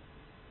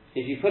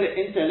 If you put it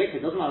into a liquid,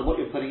 it doesn't matter what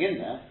you're putting in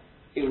there,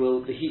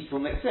 the heat will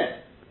mix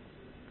in.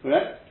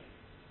 Correct?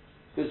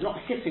 Because it's not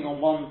hitting on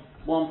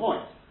one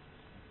point.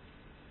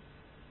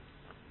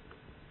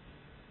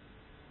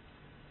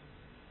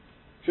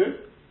 True?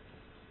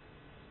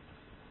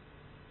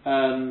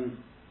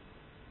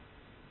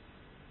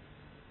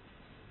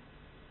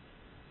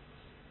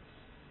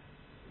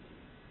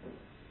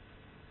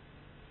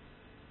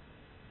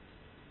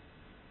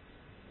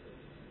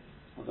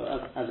 Although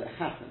as it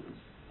happens,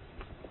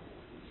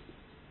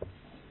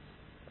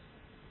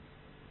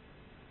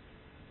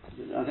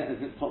 I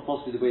think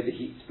possibly the way the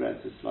heat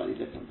spreads is slightly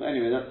different. But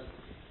anyway, that's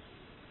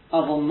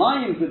Aval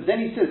Mayim, but then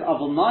he says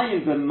Aval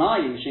Mayim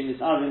b'Mayim shemis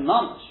arin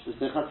mamash. But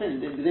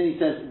then he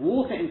says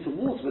water into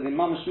water, but then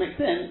mamash mixed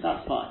in.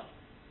 That's fine.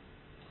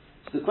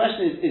 So the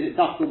question is it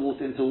dafka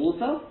water into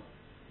water,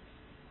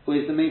 or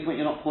is the main point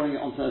you're not pouring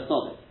it onto a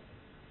solid?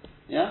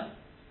 Yeah,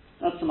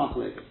 that's the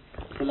maklek.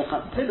 So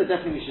lechatzila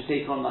definitely we should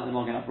take on like the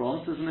Magen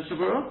Avraham says in the Mishnah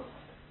Berurah,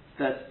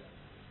 that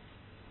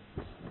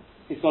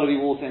it's got to be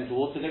water into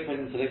water, liquid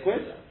into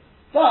liquid.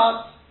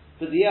 But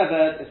for the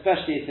Eved,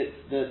 especially if it's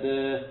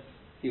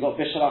you've got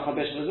bishul acha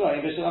bishul as well, in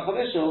bishul acha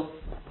bishul,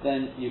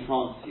 then you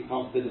can't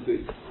forbid the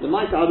food. The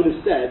Maisa I would have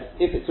said,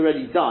 if it's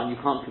already done, you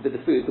can't forbid the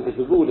food, because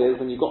the rule is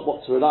when you've got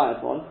what to rely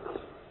upon,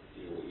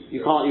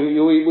 you can't. We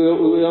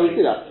always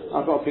do that.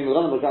 I've got a prima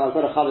donna, I've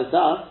got a Chavos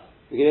das.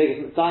 We can get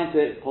some science to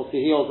it.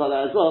 Possibly he holds like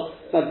that as well.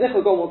 So if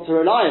I've got what to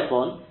rely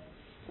upon,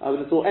 I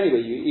would have thought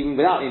anyway, even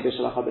without in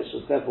bishul acha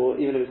bishul, therefore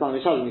even if it's not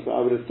mishal, I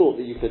would have thought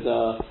that you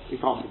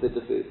can't forbid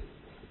the food.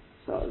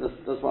 So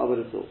that's what I would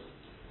have thought.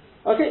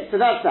 Okay, so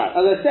that's that.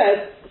 As I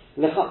said,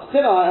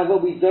 lechatchila, however,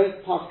 we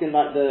don't pass in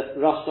like the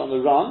rush on the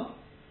run.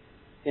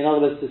 In other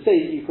words, to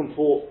say that you can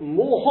pour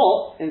more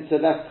hot into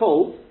less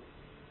cold.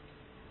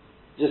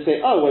 Just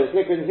say, oh well, it's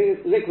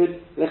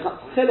liquid.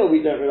 Lechatchila,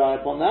 we don't rely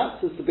upon that.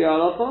 So it's to be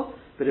halacha.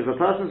 But if a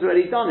person's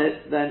already done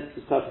it, then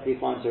it's perfectly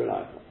fine to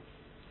rely upon.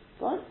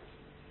 Fine.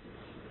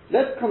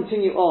 Let's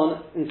continue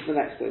on into the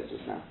next place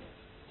just now.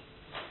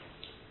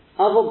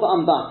 Avol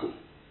ba'ambati.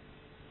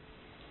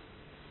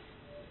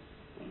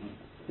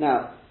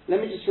 Now,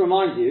 let me just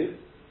remind you,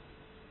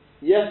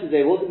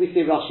 yesterday, what did we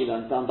say Rashi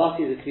learned?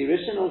 Ba'ambati is a Kli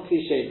Rishon or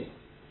Kli Sheni?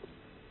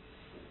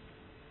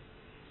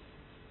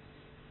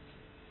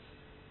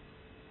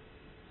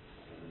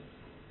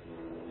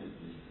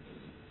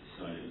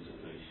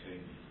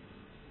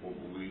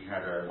 We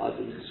had a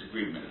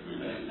disagreement.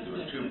 There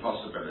were two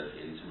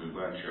possibilities, and we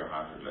weren't sure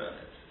how to learn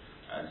it.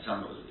 And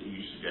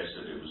you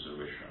suggested it was a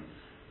Rishon,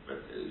 but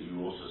you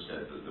also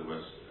said that there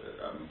was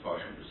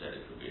Mepharshim who said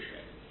it could be a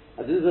Sheni.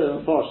 I didn't say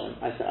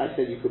Mepharshim. I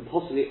said you could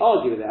possibly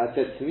argue with it. I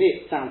said to me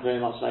it sounds very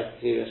much like a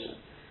Kli Rishon.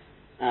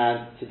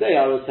 And today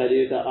I will tell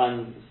you that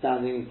I'm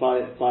standing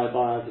by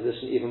my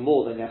position even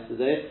more than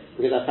yesterday,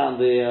 because I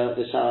found the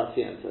Sharat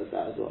Tzia says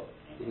that as well.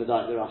 Even the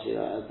Rashi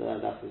that as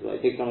well.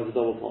 It takes on as a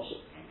double portion.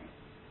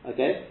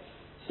 Okay?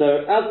 So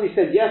as we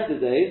said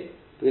yesterday,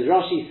 because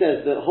Rashi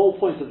says the whole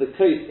point of the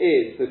coat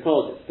is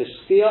because it's the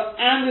Shtia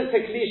and it's a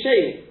Kli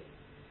Sheni.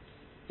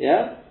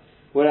 Yeah?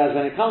 Whereas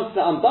when it comes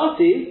to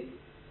Ambati,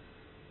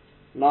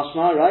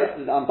 Mashma, right?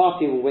 The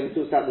Ambati, when he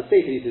talks about the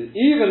Sefer, he says,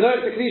 even though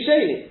it's a Kli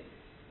Sheni,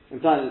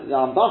 implying that the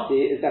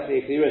Ambati is definitely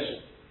a Kli Rishon.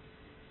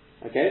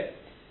 Okay?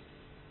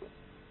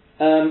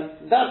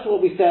 That's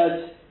what we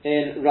said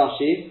in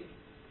Rashi,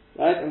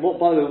 right? And by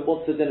the way,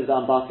 what's the din of the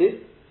Ambati?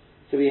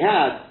 So we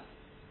had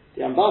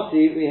the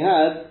Ambati,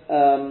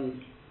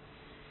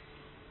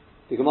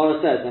 the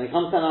Gemara says, when it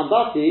comes to an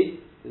Ambati,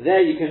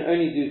 there you can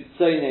only do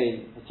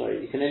Tzonein,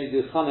 you can only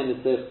do Chamin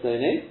L'Tzorech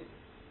Tzonein,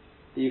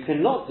 You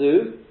cannot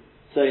do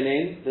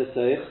soinin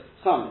v'soich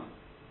chamin.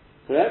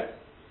 Correct?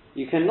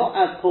 You cannot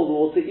add cold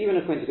water, even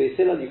according to Beis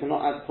Hillel, you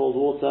cannot add cold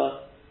water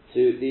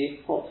to the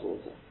hot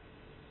water.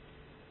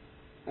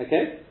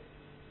 Okay?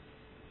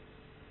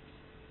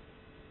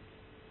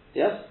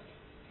 Yes?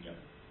 Yeah.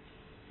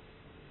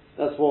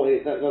 That's what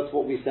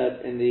we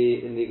said in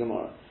the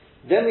Gemara.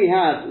 Then we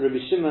had Rabbi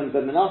Shimon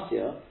ben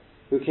Manasseh,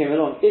 who came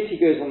along. If he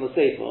goes on the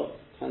sefer,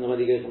 depends on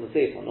whether he goes on the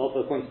sefer or not,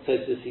 but according to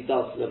Tosfos he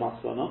does the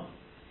maskana,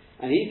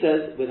 and he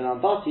says with an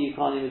ambati you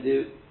can't even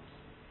do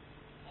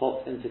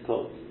hot into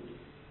cold.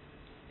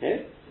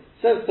 Okay,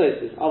 says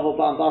Tosfos avol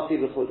ba'ambati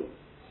v'chodu.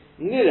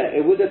 Nira,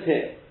 it would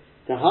appear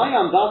the high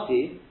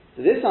ambati.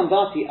 This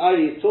ambati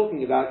Ari is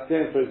talking about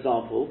going, for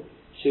example,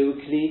 shu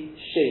kli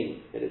sheni,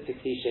 that it's a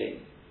kli sheni.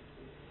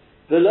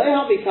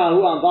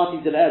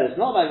 It's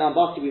not like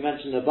ambati we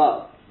mentioned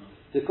above.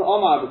 The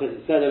Omar, because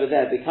it said over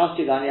there,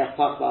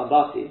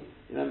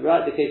 remember,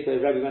 right, the case where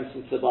Rebbe went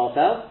into the bath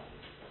house,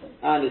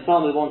 and his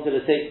Talmud wanted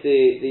to take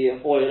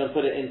the oil and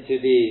put it into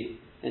the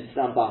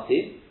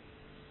ambati.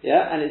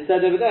 Yeah, and it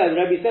said over there, the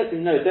Rebbe said to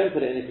him, no, don't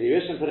put it in a kli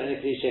rishon, put it in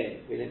a kli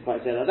sheni. We didn't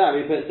quite say like that,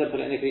 we put it in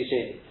a kli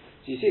sheni.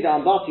 So you see the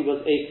ambati was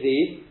a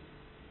kli.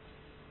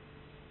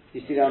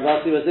 You see the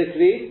ambati was a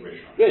kli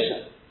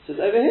rishon. So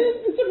over here,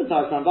 there's different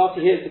types of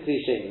ambati. Here it's a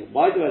kli sheni.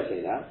 Why do I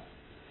say that?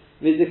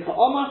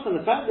 From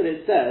the fact that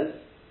it says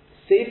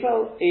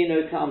seifel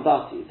eno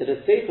ka'ambati, that a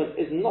seifel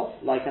is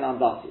not like an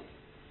ambati.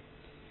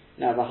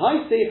 Now the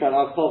high seifel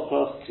I'll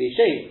call kli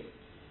sheni.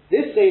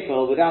 This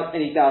seifel, without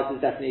any doubt,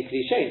 is definitely a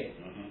kli sheni.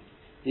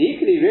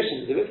 The kli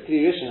rishon, if it's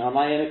kli rishon, am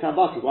I eno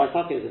ka'ambati? Why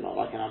is it not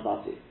like an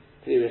ambati?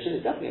 Kli rishon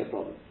is definitely a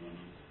problem.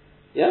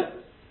 Yeah?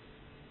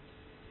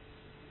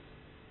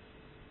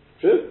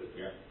 True?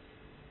 Yeah.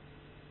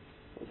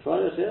 What's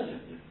right here?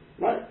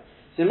 Right.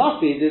 So it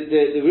must be,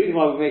 the reason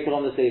why we make it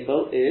on the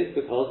seifel is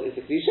because it's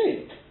a kli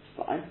sheni.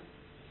 Fine.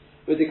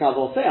 With the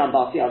Kavol say,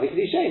 ambati avi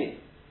kli sheni.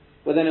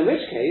 Well then in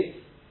which case,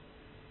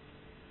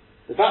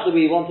 the fact that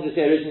we wanted to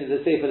say originally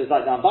the seifel is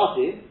like the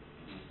ambati,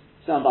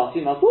 so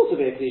ambati must also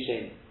be a kli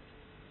sheni.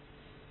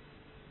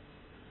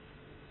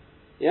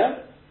 Yeah?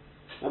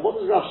 Now what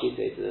does Rashi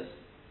say to this?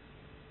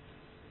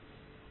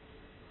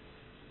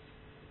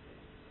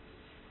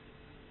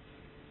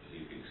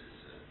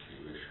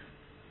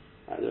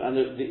 And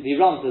the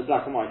Ram says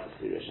black and white is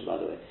Kli Rishon, by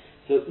the way.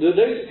 So those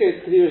who say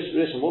it's Kli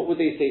Rishon, what would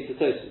they say to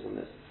Tosfos on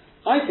this?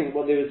 I think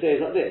what they would say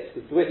is like this,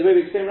 because the way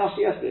we explained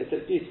Rashi yesterday, it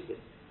fits beautifully.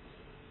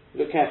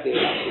 Look carefully at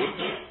Rashi.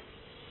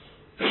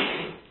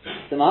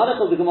 The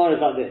Mahalach of the Gemara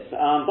is like this.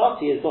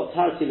 Ambati has got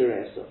Tarti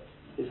L'Reisa.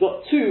 It's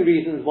got two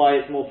reasons why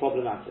it's more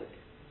problematic.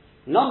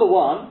 Number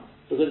one,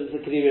 because it's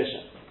a Kli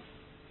Rishon.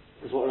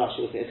 Is what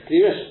Rashi would say, it's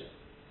Kli Rishon.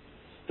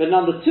 But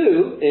number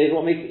two is,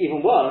 what makes it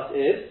even worse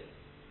is,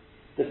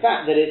 the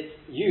fact that it's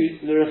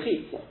used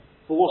l'rechitza,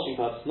 for washing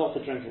purposes, not for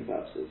drinking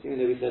purposes.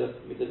 Even though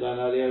we did learn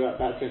earlier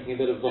about drinking a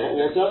bit of the hot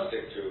water,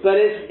 but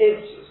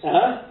it's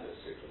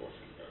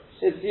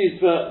used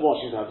for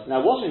washing purposes.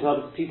 Now, washing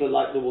purposes, people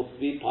like the water to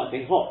be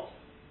piping hot.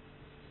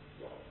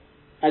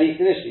 At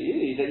least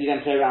initially, you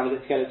don't play around with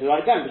it to get it to the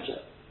right temperature.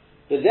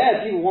 But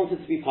there, people want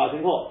it to be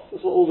piping hot.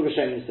 That's what all the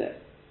Rishonim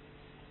say.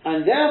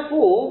 And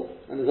therefore,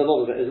 and there's a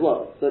lot of it as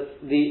well,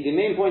 but the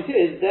main point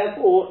is,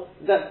 therefore,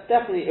 that's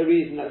definitely a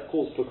reason that's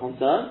cause for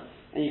concern,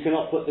 and you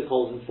cannot put the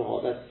cold into the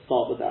hot. Let's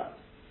start with that.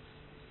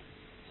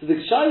 So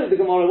the shayla of the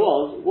Gemara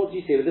was, what do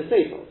you say with the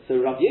seifel? So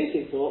Rabbi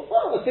Yosef thought,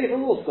 well, the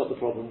seifel also got the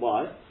problem.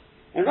 Why?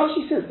 And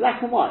Rashi says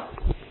black and white.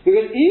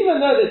 Because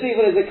even though the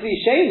seifel is a kli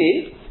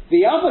sheni,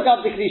 the other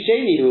got the kli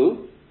sheni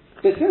who,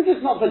 but since it's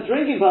not for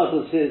drinking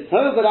purposes,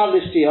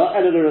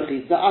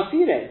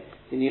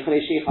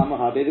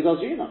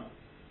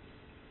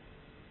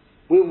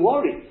 we're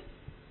worried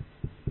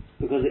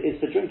because it is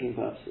for drinking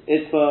purposes.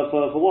 It's for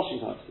washing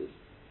purposes.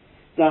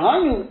 The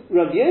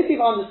Rav Yosef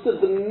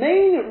understood the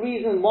main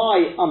reason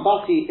why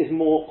ambati is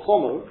more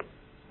chomer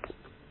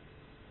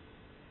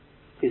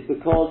is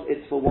because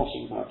it's for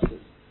washing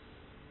purposes.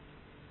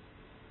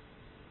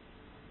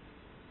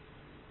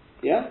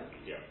 Yeah?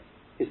 Yeah.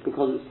 It's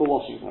because it's for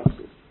washing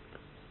purposes.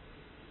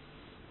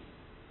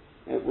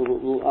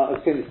 I'll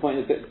explain this point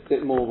a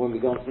bit more when we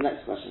go on to the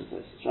next question,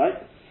 right?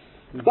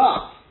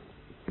 But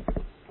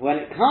when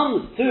it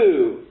comes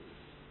to,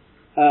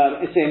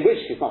 in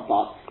which case, not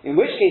but, in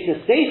which case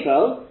a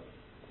seifel,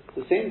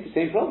 the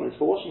same problem, it's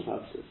for washing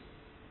purposes.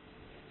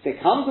 So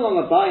it comes along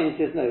a buy and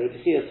says, no,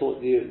 Rabbi Chia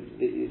taught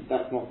you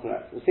that's not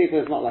correct. The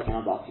seifel is not like an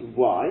ambati.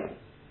 Why?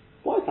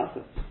 Why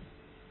taka?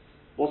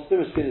 What's the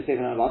difference between the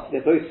seifel and an ambati?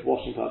 They're both for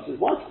washing purposes.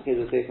 Why taka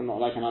is the seifel not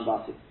like an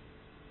ambati?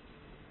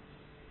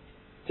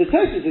 So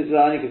Tosfos is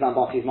learning because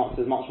ambati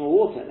there's much more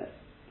water in it.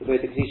 For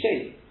both the kli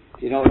sheni.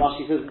 Do you know what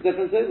Rashi says the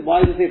difference is?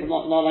 Why is the sefer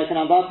not like an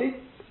ambati?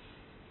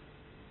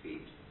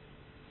 Feet.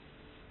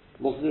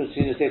 What's the difference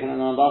between the sefer and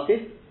an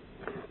ambati?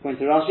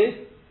 According to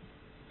Rashi?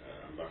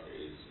 Ambati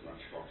is much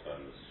hotter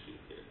than the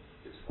sheep.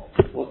 It's hot.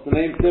 What's the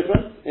main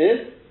difference?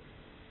 It's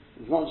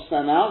not just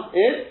the amount,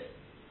 it's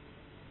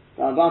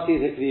the ambati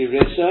is a kli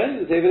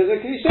rishon, the sefer is a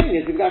kli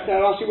sheni. It's exactly how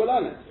Rashi will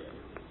learn it.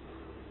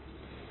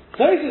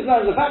 Tosfos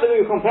learns the fact that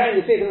we were comparing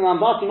the Sefer and the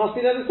Ambati must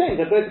be they're the same.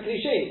 They're both a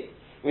Klisheni.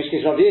 In which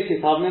case, Rabbi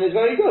Yosef's Havman is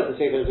very good. The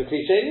Sefer is a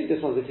Klisheni,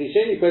 this one's a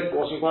Klisheni, both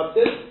for washing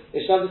purposes.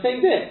 It should have the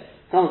same din.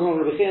 Comes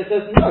along Rabbi Chia and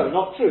says, no,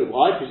 not true.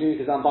 Why?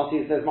 Presumably because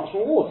Ambati there's much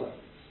more water.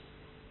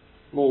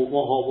 More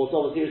hot water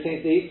obviously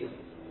retains the heat.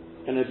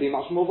 It's going to be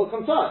much more of a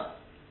concern.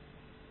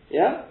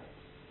 Yeah?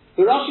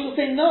 But Rashi will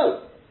say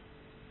no.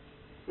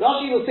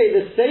 Rashi will say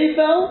the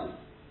Sefer,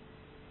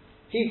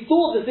 he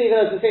thought the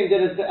Sefer has the same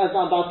din as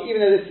Ambati,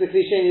 even though this is a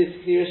Klisheni, this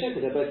is a Klisheni,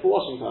 because they're both for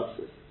washing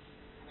purposes.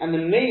 And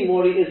the main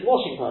mori is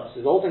washing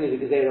purposes. The whole thing is a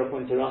Gezerah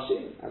according to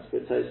Rashi, as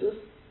per Tosfos.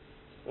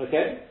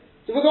 Okay?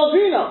 So we've got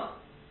Rina.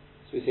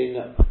 So we say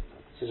no.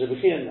 So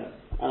Rabbi Chia no.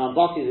 And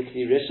Ambati is a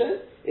Kli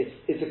Rishon.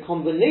 It's a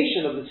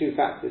combination of the two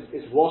factors.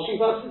 It's washing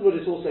purposes, but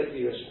it's also a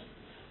Kli Rishon.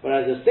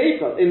 Whereas a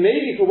Sefer, it may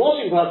be for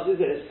washing purposes,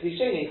 but it's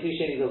Klisheni, and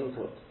Klisheni doesn't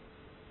cook.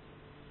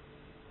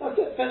 That's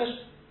it,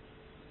 finished.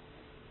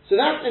 So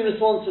that's in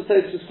response to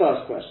Tosfos'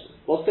 first question.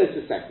 What's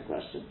Tosfos' second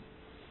question?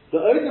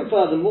 But even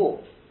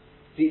furthermore,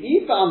 the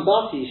Ifa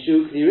Ambati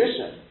Shu Kli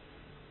Rishon,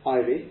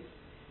 Ivy,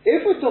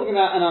 if we're talking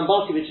about an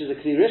Ambati which is a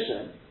Kli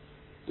Rishon,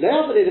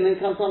 Le'avadid an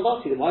Inkant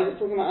Ambati, then why is it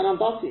talking about an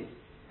Ambati?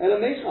 Ela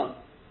Meicham.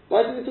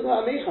 Why is it talking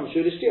about a Meicham,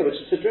 Shu Lishtia, which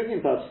is for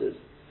drinking purposes?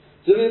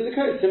 Similar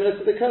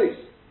to the coast.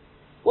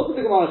 What does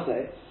the Gemara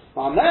say?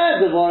 When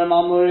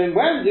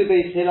do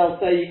Beis Hillel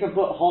say you can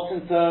put hot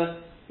into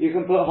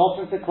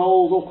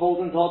cold or cold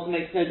into hot, it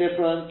makes no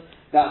difference?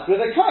 That's with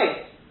a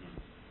kite.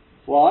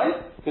 Why?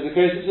 Because the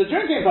kos is for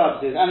drinking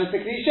purposes and it's a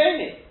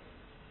Klisheni.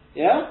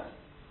 Yeah?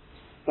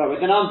 But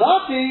with an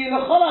Ambati, you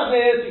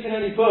can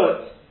only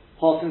put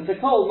hot into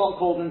cold, not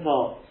cold into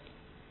hot.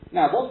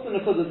 Now, what's the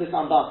Nakud of this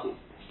Ambati?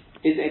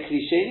 Is it a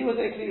Klisheni or is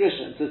it a Kli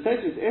Rishon? So if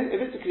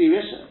it's a Kli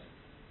Rishon,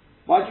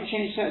 why did you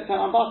change to an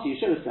Ambati? You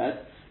should have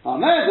said, when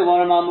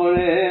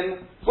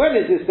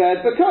is it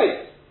said? Because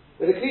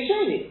with a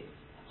Klisheni.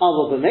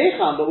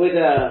 But with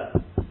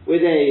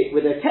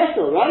a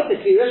kettle, right? The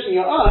Kli Rishon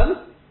you're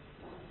on,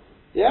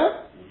 yeah?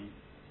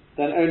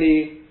 Then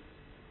only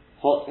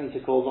hot into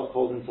cold, not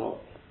cold into hot.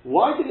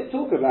 Why did it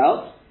talk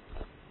about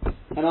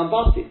an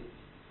Ambati?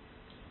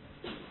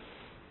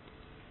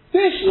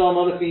 Bishlam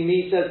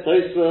Olafimi says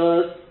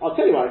Tosfos. I'll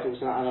tell you why it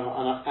talks about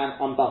an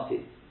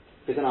Ambati.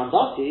 Because an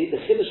Ambati, the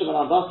chiddush of an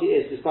Ambati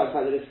is, despite the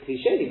fact that it's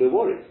Klisheni, we're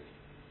worried.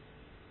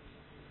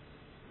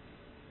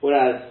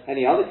 Whereas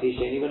any other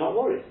Klisheni, we're not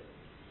worried.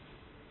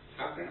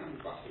 How can an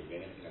Ambati be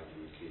anything other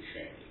than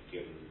Klisheni,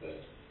 given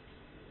that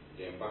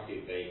the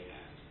Ambati they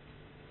had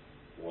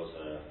was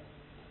an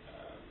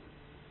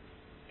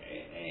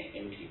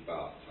empty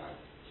bath type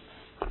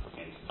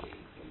entity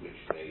in which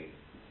they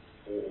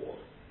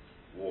poured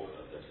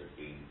water that had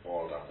been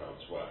boiled up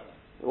elsewhere?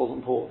 It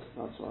wasn't poured,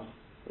 that's why.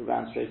 We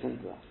ran straight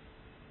into that.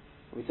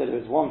 We said if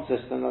it's one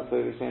system, that's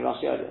why we explained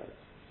Rashi earlier.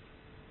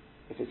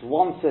 If it's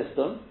one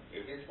system...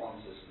 If it's one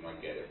system, I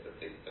get it, but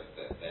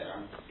their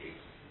Ambati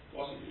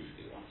wasn't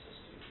usually one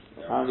system.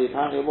 Apparently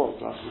it was.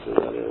 Rashi said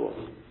earlier it was.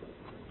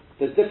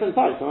 There's different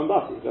types of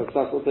Ambati. That's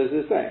what this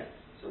is saying.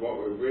 So what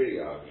we're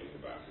really arguing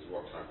about is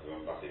what type of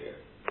Ambati it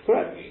is.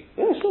 Correct.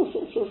 Yeah, sure.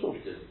 Because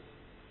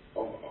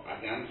I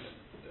can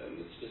understand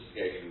the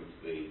sophistication of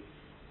the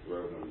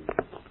Roman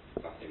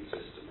bathing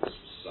system was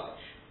such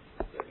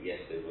that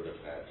yes, they would have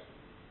had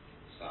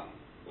some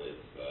with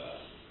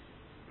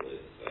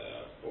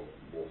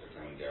water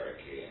coming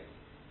directly in,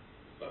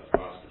 but the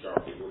vast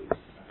majority wouldn't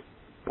have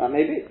had.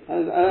 Maybe.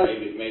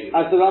 Maybe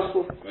as the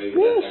Rashba. Maybe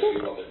that's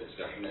actually what the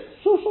discussion is.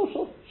 Sure.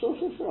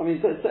 I mean,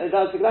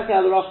 that's exactly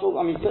how the Rashba.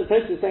 I mean,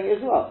 Tosfos is saying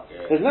it as well.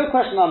 Yeah. There's no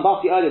question that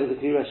Ambati earlier was a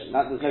Kli Rishon.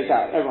 There's no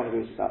doubt. Everyone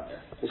agrees with that.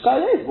 Yeah. The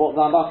shayla is what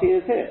the Ambati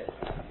is here.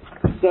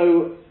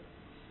 So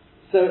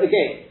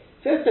again,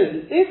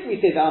 if we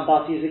say that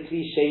Ambati is a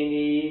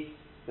Klisheni,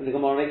 then the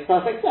Gemara makes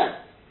perfect sense.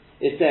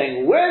 It's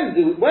saying when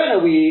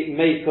are we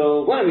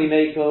makel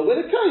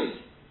with a kos?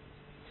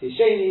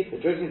 Klisheni for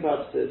drinking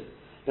purposes.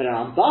 But an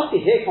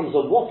Ambati, here comes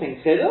a whopping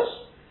chiddush.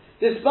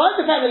 Despite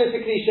the fact that it's a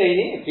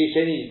Klisheni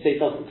you say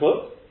doesn't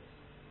cook,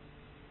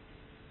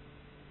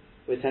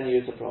 we're telling you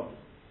it's a problem.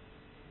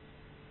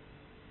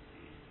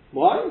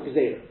 Why? Because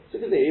it's a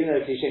Gezerah, even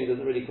though Klisheni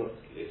doesn't really cook.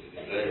 It's a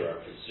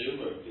Gezerah,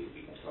 presumably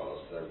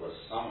because there were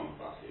some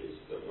Ambatis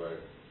that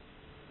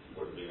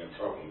would have been a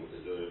problem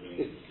because there would have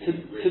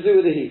been... To do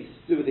with the heat.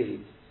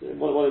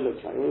 What it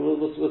looks like.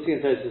 We'll see in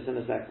Tosfos in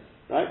a second.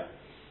 Right?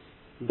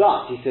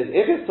 But, he says,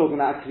 if it's talking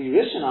about Kli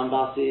Rishon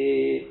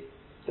Ambati,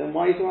 then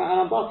why are you talking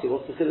about an Ambati?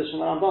 What's the chiddush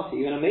from an Ambati?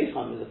 Even a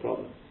Meicham is a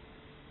problem.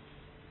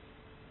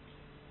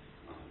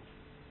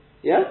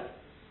 Yeah?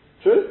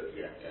 True?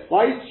 Yeah.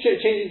 Why are you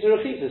changing to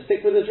Rechita?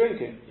 Stick with the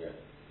drinking.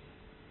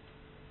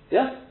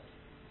 Yeah?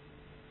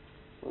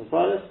 Well,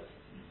 Friday?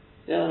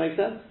 Yeah, that makes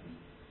sense?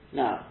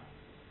 Now,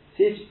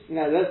 let's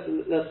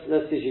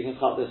see if you can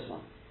cut this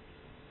one.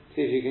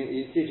 See if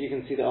you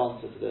can see the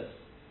answer to this.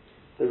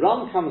 The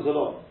Ram comes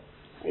along.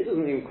 He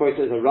doesn't even quote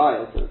it as a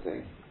raya sort of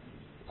thing.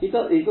 He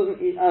doesn't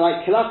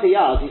like Kilaka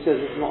Yaz, he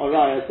says it's not a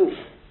raya at all.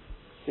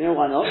 You know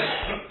why not?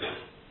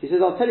 He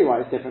says, I'll tell you why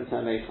it's different to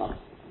a Meicham.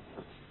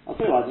 I'll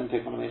tell you why I didn't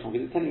pick on a Meicham,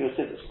 because it's telling you a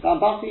Chiddush. The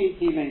Ambati,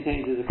 he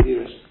maintains as a Kli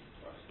Rishon.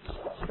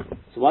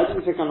 So why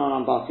didn't you pick on an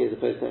Ambati as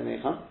opposed to a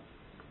Meicham?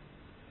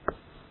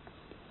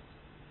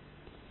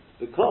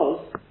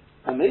 Because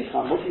a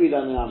Meicham, what do we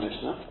learn in our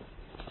Mishnah?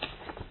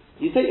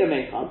 You take your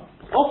Meicham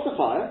off the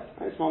fire,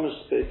 right,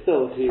 it's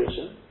still a Kli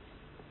Rishon.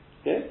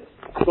 Okay?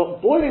 You've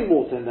got boiling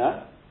water in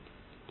there,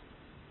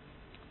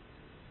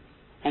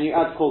 and you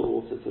add cold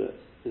water to it.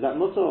 Is that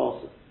mutter or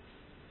also?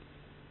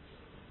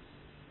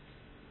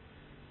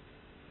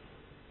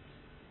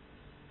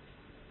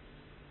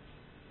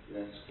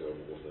 Let's go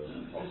with the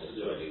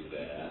possibility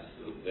there.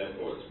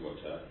 Therefore, it's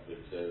mutter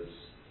because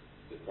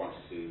the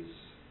quantity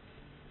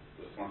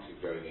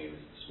going in is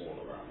a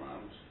smaller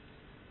amount.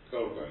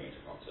 Cold going into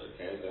hot,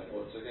 okay?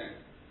 Therefore, it's again.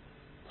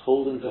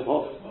 Cold into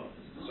hot?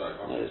 Sorry,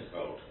 hot into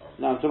cold.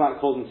 No, I'm talking about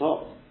cold into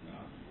hot.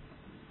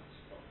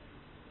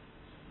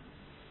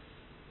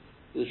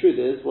 The truth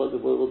is,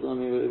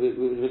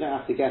 we don't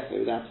have to guess it,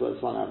 we don't have to work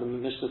this one out. The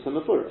Mishnah is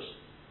Mefurish.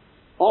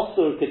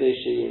 Osur Kadei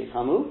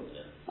Sheyechamu,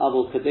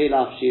 Abul Kadei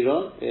Lav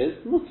Shiron is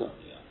mutter.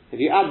 If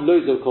you add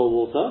loads of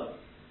cold water,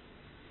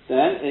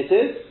 then it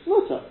is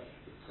mutter.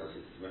 Because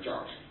it's the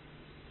majority.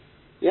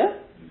 Yeah?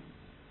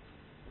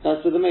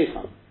 That's with the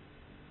Meicham.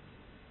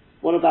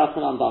 What about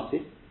an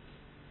Ambati?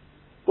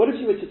 What if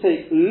you were to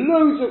take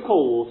loads of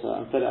cold water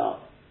and fill it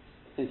up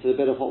into the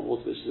bit of hot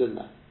water which is in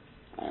there?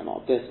 I don't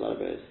know, this,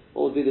 whatever it is.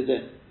 What would be the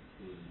din?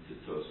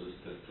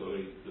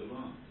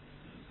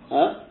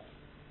 Huh?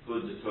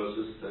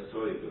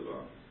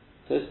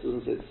 This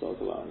doesn't say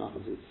Tzor,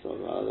 nothing says Tzor.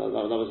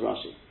 That was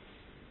Rashi.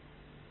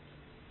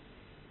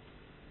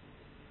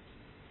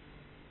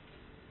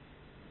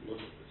 Look,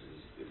 this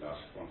is the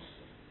last quantity.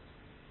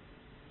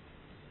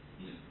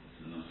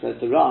 So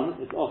to run,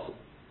 it's awesome.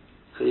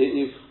 So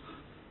you've...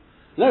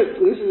 No,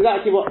 this is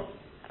exactly what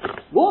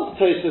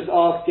Tosfos is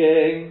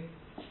asking.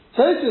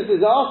 Tosfos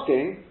is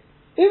asking,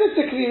 if it's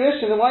a Kli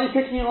Rishon, then why are you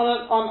picking on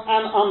an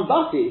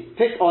Ambati?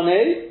 Pick on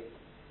a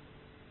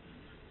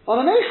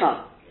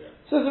Meicham.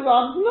 Says the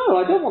Ram, no,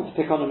 I don't want to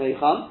pick on a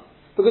Meicham,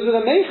 because with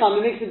a Meicham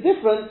it makes a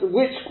difference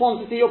which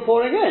quantity you're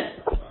pouring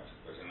in. Right.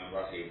 But an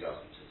Ambati it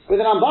doesn't. With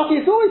an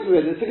Ambati it's always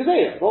forbidden, it's a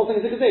Gezeira. The whole thing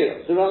is a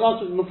Gezeira. So Ram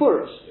answers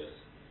Mefurish. Yes.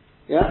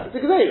 Yeah, it's a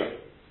Gezeira.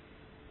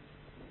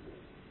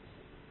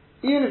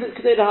 Even if it's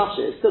Kedei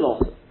Hafsheh, it's still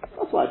awesome.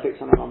 That's why I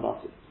picked on an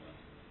Ambati.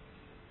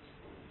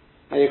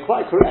 Now you're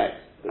quite correct,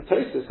 but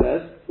Tosfos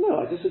says, no,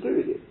 I disagree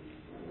with you.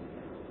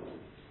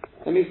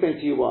 Let me explain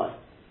to you why.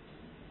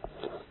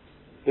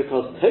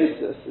 Because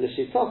Tosfos,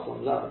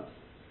 L'Shitason, learns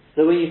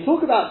that when you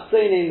talk about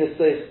Soinin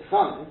L'Seich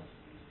Chamin,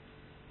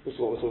 which is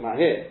what we're talking about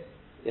here,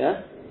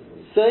 yeah?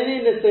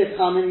 Soinin L'Seich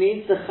Chamin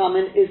means the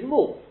Chamin is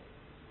more.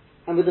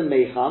 And with the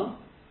Meicham,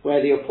 where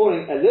you're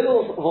pouring a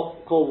little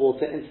hot, cold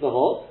water into the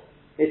hot,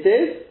 it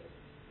is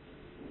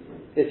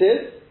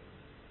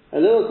a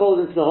little cold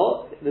into the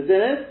hot, the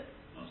din is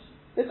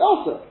it's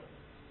also.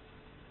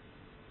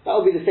 That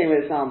would be the same way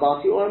it's an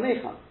Ambati or a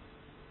Meicham.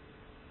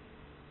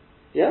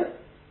 Yeah?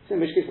 So in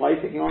which case, why are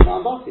you picking on an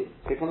Ambati?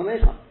 Pick on a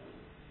Meicham.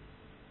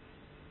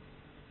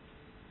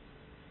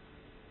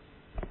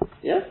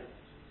 Yeah?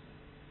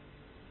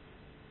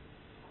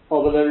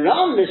 Oh, but the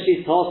Ram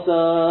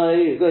L'Shitasa,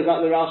 he goes back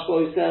to the Rashba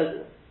who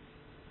says,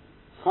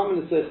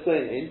 Chamin L'Seich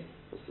Soinin,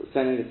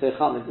 L'Seich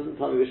Chamin, doesn't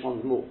tell me which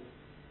one's more.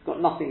 It's got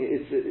nothing,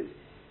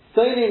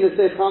 Soinin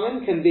L'Seich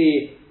Chamin can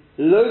be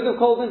loads of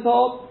cold and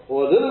hot,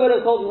 or a little bit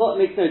of cold and hot,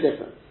 makes no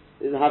difference.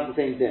 It will have the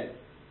same din.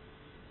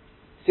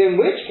 So in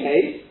which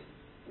case,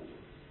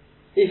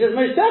 he says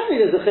most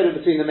definitely there's a chiluk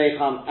between the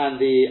Meicham and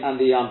the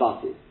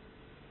Ambati.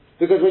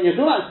 Because when you're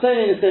talking about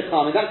stoning the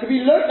Seicham, that could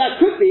be loads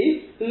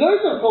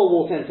of cold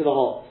water into the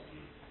hot.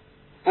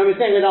 And we're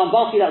saying with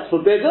Ambati that's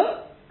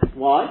forbidden.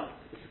 Why?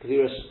 It's a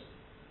Kli Rishon.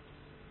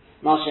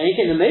 Mashenk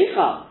in the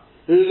Meicham,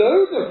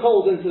 loads of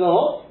cold into the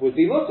hot would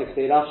be mutter,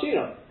 Kedei Lav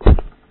Shiron.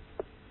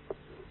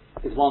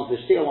 It's one's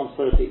Vishtia, one's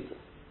for a pizza.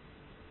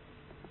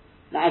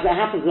 Now, as it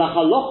happens, La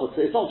Halacha,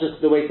 it's not just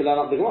the way to learn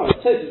up the Gemara.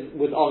 Tosfos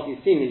would argue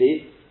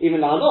seemingly,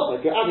 even La Halacha,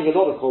 if you're adding a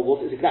lot of cold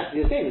water, it's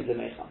exactly the same as the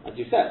Meicham, as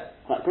you said,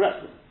 quite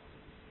correctly.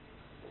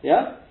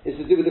 Yeah? It's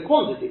to do with the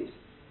quantities.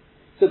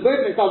 So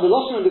both the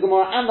Lashon of the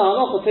Gemara and the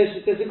Halacha,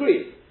 Tosfos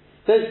disagrees.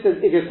 Tosfos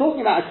says, if you're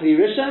talking about a Kli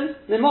Rishon,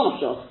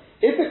 Nimonavshach,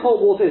 if the cold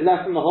water is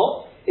less than the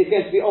hot, it's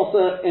going to be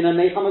also in a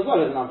Meicham as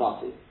well as an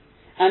Ambati.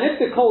 And if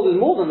the cold is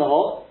more than the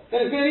hot,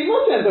 then it's going to be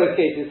mutter in both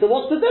cases. So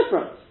what's the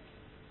difference?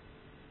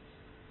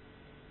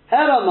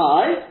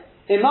 Elamai,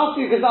 it must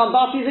be because the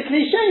Ambati is a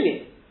Kli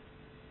Sheni.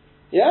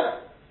 Yeah?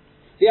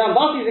 The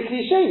Ambati is a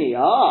Kli Sheni.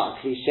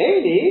 Kli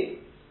Sheni,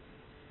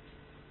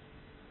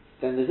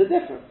 then there's a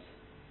difference.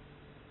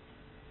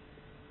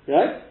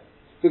 Right?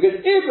 Because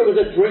if it was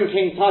a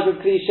drinking type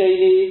of Kli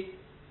Sheni,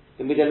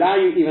 then we'd allow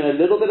you even a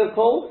little bit of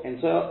cold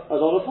into a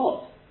lot of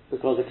hot,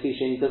 because a Kli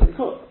Sheni doesn't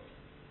cook.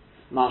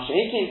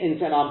 Mashenkin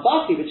into an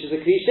Ambati, which is a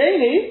Kli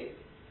Sheni,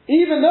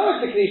 even though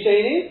it's a Kli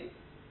Sheni,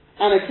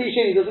 and a Kli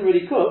Sheni doesn't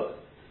really cook,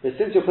 but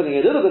since you're putting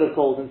a little bit of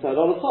cold into a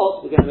lot of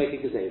hot, we're going to make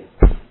it Gezeira.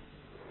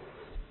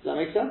 Does that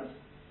make sense?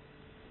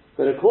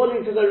 But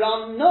according to the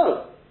Ram,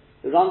 no.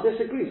 The Ram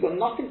disagrees. It's got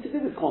nothing to do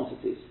with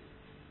quantities.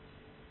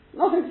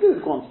 Nothing to do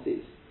with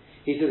quantities.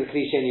 He says a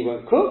Kli Sheni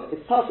won't cook.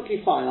 It's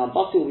perfectly fine.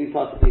 Ambati will be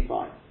perfectly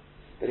fine.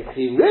 But a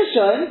Kli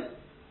Rishon,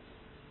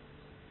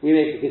 we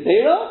make a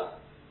Gezerah,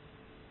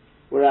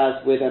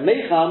 whereas with a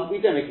Meicham, we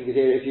don't make a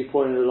Gezerah if you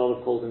pour in a lot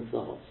of cold into the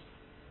hot.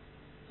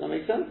 Does that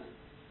make sense?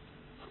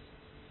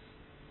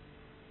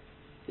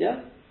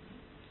 Yeah?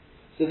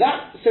 So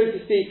that, so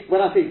to speak,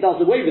 when I say it does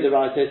away with the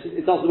Raya Tosfos,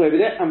 it does away with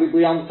it, and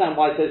we understand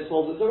why Tosfos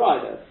holds it's a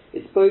Raya.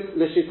 It's both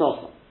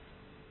L'Shitosah.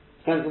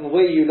 Depends on the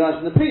way you learned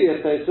in the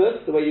previous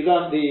Tosfos, the way you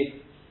learned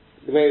the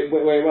way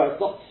it works.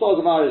 Not Sol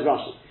is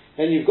Rashi.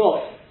 Then you've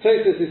got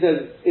Tosfos who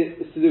says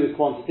it's to do with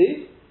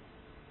quantities,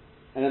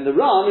 and then the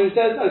Ram who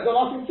says no, it's got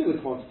nothing to do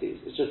with quantities.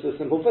 It's just the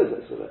simple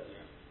physics of it.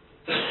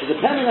 So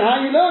depending on how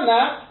you learn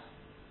that,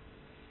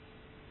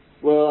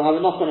 will have a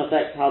knock-on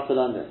effect how to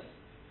learn this.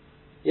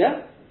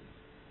 Yeah?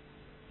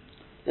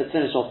 Let's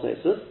finish off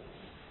Tosfos.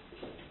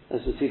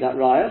 Let's see that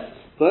Raya.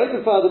 But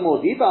even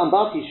furthermore, Diba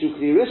Ambati Shu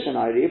Kli Rishon,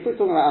 if we're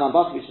talking about an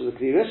Ambati which is a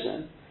Kli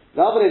Rishon,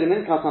 Ravare the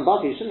Minkas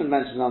Ambati, you shouldn't have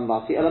mentioned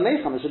Ambati, El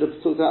Ameicham, I should have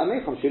talked about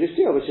Ameicham,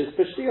 Shurishtiya, which is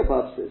for Shtiya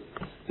purposes.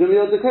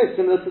 Similar to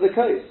the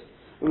coast.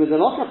 When with the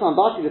Lokas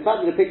Ambati, the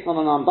fact that it picks on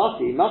an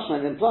Ambati,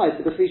 Mashman implies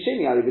that the Kli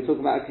Sheni, we're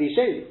talking about a Kli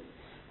Sheni.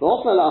 But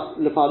also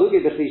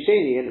Lepalugi the Kli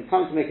Sheni, and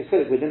coming to make a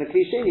philip within a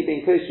Kli Sheni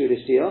being coast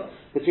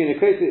Shurishtiya, between a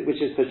coast which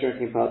is for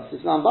drinking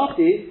purposes, and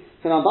Ambati,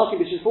 it's an Ambati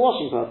which is for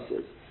washing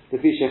purposes. The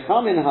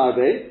Fishecham in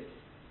Harbe,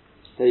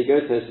 there you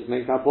go, Tosfos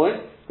makes that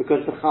point,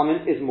 because the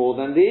chamin is more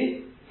than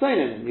the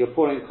sonim. You're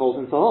pouring cold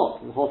into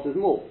hot, and hot is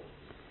more.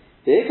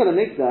 The ikal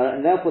migdar,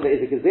 and therefore there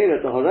is a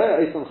gezerah, the horei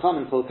oisom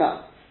chamin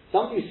kolkat.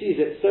 Somebody sees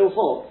it so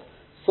hot,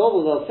 so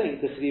will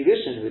think the Kli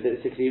Rishon, with it,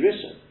 it's a Kli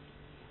Rishon.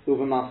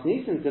 Uvemas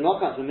nisim to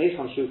knock out the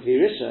meicham shu Kli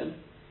Rishon,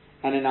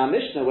 and in our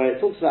Mishnah where it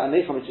talks about a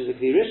meicham which is a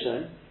Kli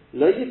Rishon,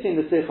 lo yitim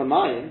the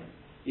seichamayim,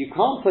 you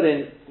can't put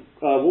in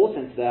water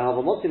into there.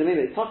 Havamotzi the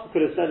minute, Tafka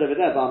could have said over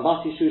there,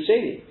 Bambati shu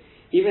sheni.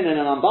 Even in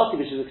an Ambati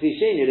which is a Kli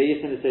Sheni, lo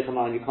yitim the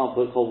seichamayim, you can't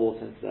put cold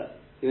water into there.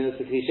 Even if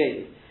it's a Kli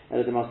Sheni.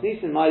 And the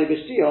Masnisim, Ma'ari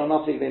B'Shtiya,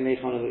 Naflik they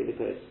meicham and the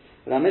Kodesh.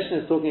 But our Mishnah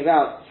is talking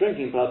about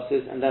drinking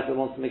purposes, and therefore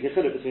wants to make a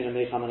chiluk between a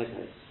meicham and a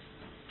Kodesh.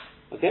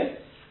 Okay?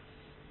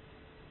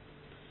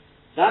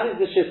 That is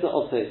the Shita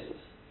of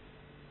Tosfos.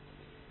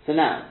 So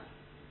now,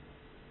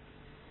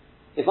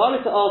 if I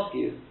were to ask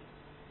you,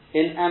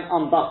 in an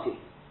Ambati,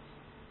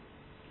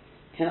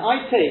 can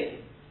I take,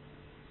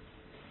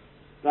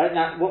 right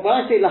now, when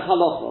I say la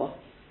halacha,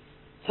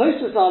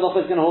 Tosfos la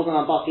halacha is going to hold an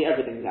Ambati,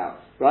 everything's out,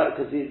 right?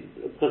 Because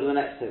of the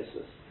next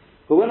Tosfos.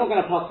 But we're not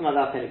going to pass on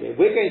that anyway.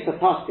 We're going to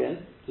pass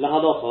in la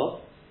halacha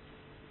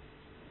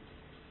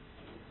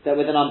that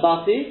with an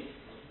Ambati,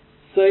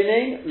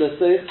 sonim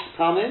l'soich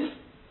chamin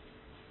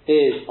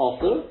is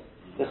also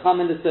the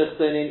chamin l'soich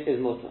sonim is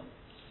mutar.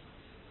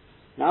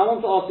 Now I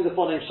want to ask you the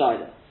following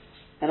shayla.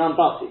 An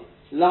Ambati,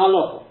 la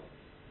halacha.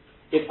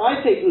 If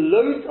I take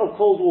loads of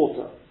cold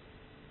water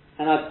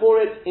and I pour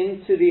it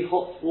into the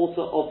hot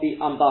water of the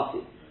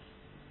Ambati,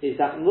 is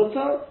that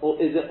mutar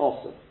or is it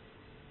also?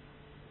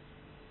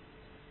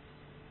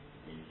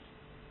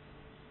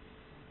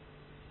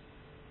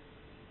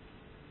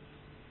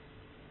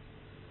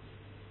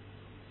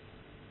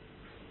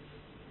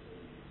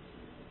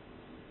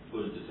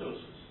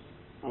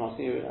 I'm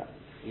asking you that.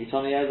 You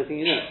tell me everything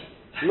you know.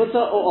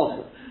 Mutar or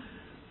also?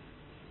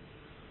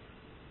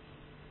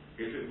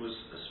 If it was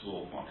a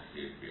small quantity,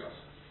 it would be also.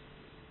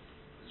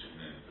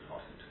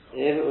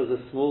 If it was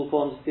a small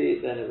quantity,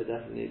 then it would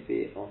definitely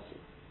be also.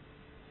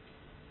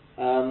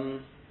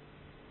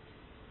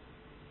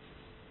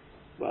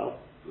 Well,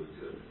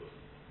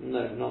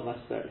 no, not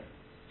necessarily.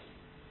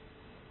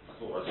 I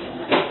thought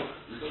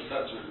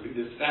that's what we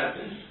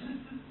established.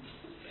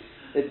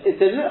 I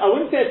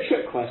wouldn't say a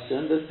trick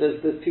question.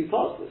 There's two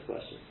parts to this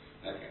question.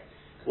 Okay.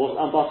 What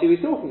Ambati are we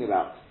talking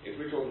about? If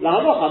we're talking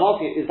I'm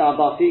asking, is the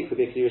Ambati, it could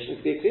be a Kli Rishon,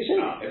 it could be a Kli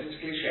Sheni. No, if it's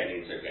Kli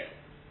Sheni, it's okay.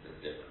 That's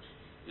different.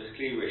 If it's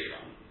Kli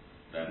Rishon,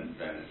 then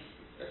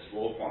a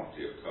small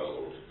quantity of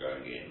cold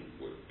going in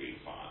would be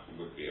fine,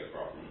 would be a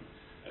problem.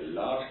 A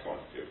large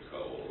quantity of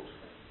cold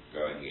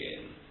going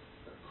in,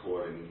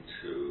 according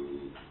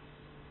to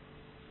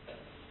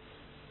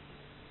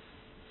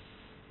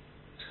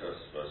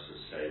Tosfos, to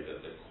say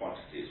that the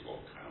quantity is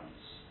what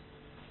counts,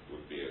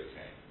 would be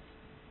okay.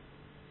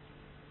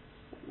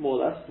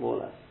 More or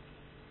less.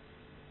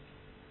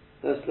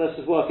 Let's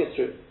just work it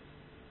through.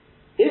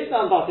 If the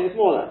Ambati is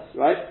more or less,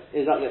 right?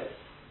 Is that it?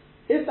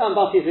 If the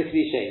Ambati is a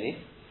Kli Sheni,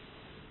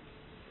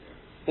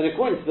 then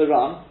according to the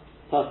Ram,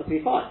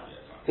 perfectly fine.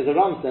 Because the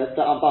Ram said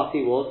that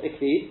Ambati was a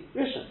Kli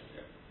Rishon.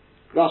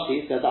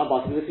 Rashi said that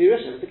Ambati was a Kli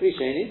Rishon. It's a Kli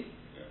Sheni,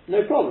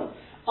 no problem.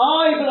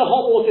 But the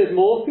hot water is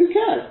more, who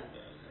cares?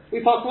 We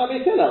pass on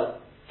Beis Hillel.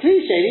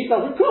 Kli Sheni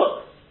doesn't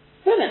cook.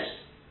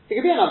 Finished. It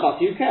could be an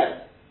Ambati, who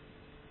cares?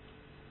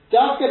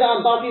 Dafka the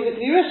Ambati is a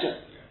Kli Rishon.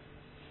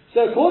 So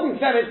according to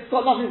them, it's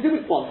got nothing to do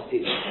with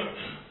quantity.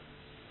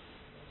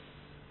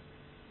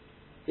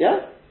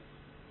 Yeah?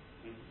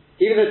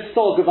 Even if it's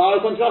Sol Gavara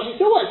according to Rashi,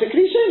 so what? It's a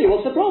Kli Sheni,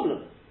 what's the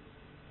problem?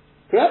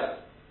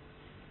 Correct?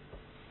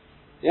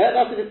 Yeah,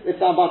 that's if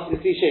the ambati is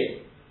a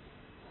klisheni.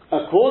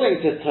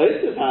 According to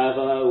Tosfos,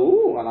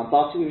 however, an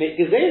ambati we make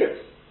gezerah.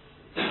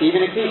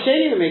 Even a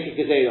klisheni we make a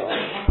gezerah.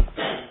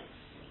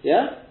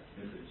 Yeah?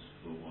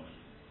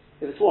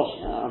 If it's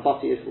washing,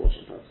 ambati is for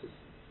washing purposes.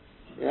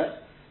 Yeah?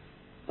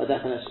 By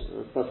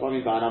definition, that's what I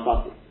mean by an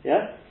ambati.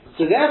 Yeah?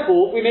 So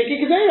therefore, we make a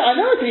gezerah. I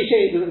know a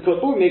klisheni doesn't cook,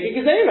 but we make a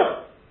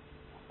gezerah.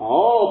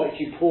 Oh, but if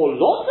you pour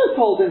lots of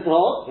coals into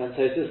hot, then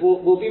Tosfos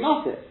will be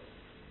matir.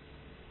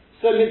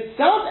 So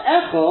mitzad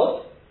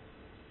echad,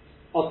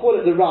 I'll call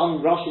it the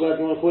Ram, Rashi,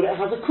 whatever you want to call it,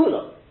 has a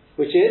kula,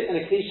 which is, in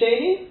a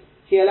klisheni,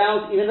 he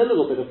allows even a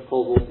little bit of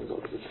cold water into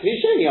it. It's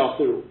klisheni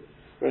after all.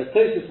 Whereas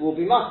Tosfos will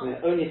be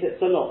matir only if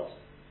it's a lot.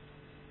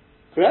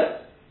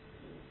 Correct?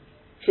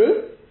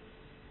 True?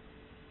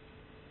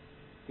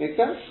 Make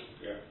sense?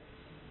 Yeah.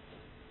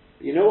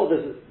 You know what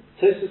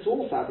Tosfos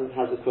also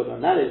has a kula,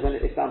 and that is when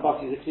if the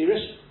ambati is a kli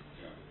rishon.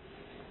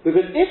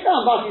 Because if the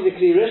ambati is a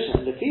kli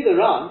rishon, the kli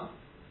ram,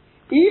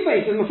 even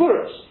it is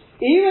mefurish.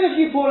 Even if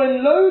you pour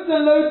in loads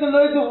and loads and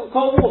loads of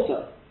cold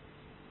water,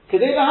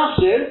 kadei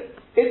v'hafshir,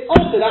 it's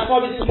also, that's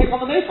why we didn't take on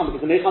the mecham,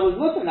 because the mecham is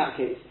mutter in that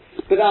case.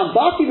 But the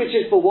ambati, which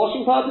is for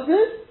washing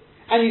purposes,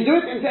 and you do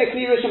it into a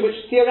kli rishon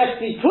which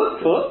theoretically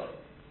could cook,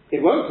 it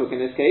won't cook in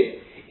this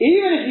case,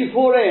 even if you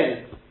pour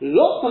in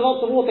lots and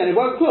lots of water and it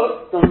won't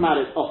cook, doesn't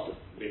matter, it's often.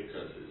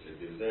 Because it's a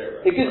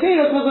gezerah. It's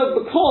gezerah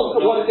because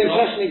of what its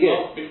impression it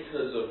gives. Not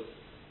because of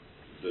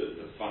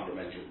the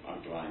fundamental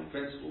underlying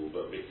principle,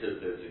 but because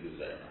there's a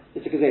gezerah.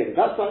 It's a gezerah.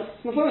 That's right.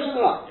 It's mefurish in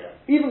the Ram.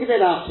 Yeah. Even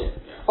gezerah after.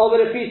 Yeah. Oh, but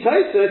if he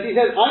Tosfos, he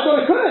says, I've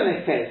got a kula in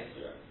this case.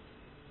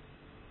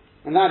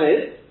 Yeah. And that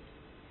is,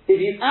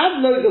 if you add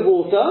loads of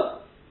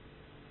water,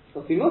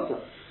 it'll be mutter.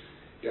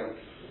 Yeah.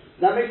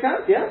 Does that make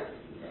sense? Yeah?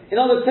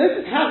 In other words,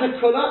 Tosfos has a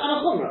kula and a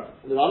chumrah.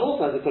 The Ram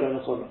also has a kula and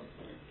a chumrah.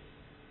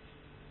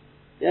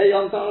 Yeah, you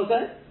understand what I'm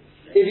saying?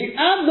 Yeah. If you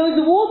add loads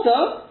of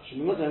water, should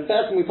be mutter, and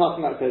that's when we're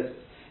talking about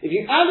Tosfos. If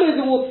you add loads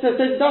of water, so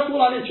that's what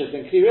I'm interested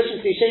in. Kli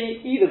rishon,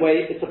 klisheni, either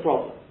way, it's a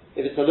problem.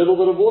 If it's a little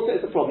bit of water,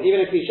 it's a problem.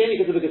 Even a klisheni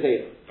because of a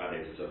gezerah. But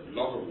if it's a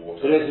lot of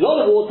water, but if it's a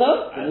lot of water,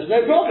 then there's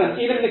no problem,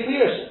 even in the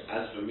kli rishon.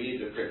 As for me,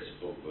 the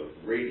principle that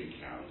really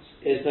counts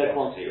is the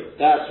quantity.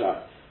 That's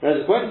right.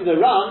 Whereas according to the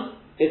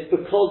Ram, it's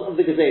because of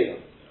the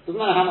gezerah. Doesn't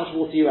matter how much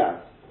water you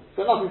add. It's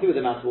got nothing to do with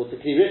the amount of water.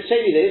 Kli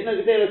rishon, there is no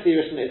gezerah. Kli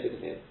rishon, there is a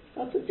gezerah.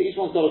 That's it. So each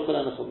one's got a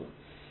kula and a chumrah.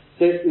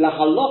 So la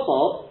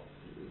halacha,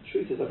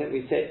 truth is, I think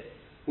we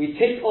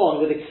take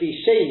on with a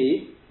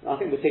klisheni. I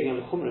think we're taking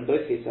on the chumrah in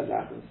both cases as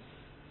that happens.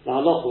 The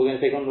halacha we're going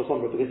to take on the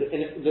chumrah because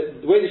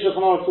the way the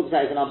Shulchan Aruch talks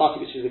about it is an ambati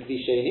which is a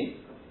klisheni,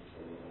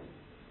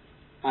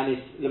 and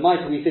the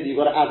mitzvah we said you've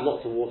got to add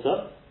lots of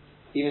water,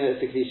 even though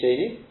it's a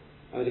klisheni.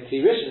 And with a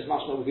kli rishon, it's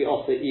much more will be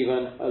off it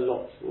even a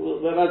lot. We'll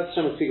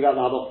speak about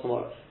the halacha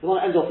tomorrow. I want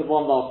to end off with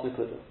one last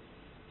nekuda.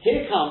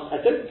 Here comes, I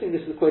don't think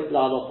this is quite the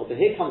halacha, but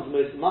here comes the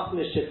most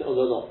matnish shitta of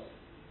the lot.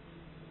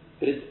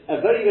 But it's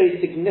a very, very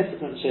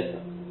significant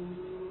shitta.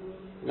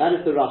 And that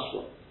is the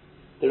Rashba.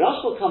 The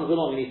Rashba comes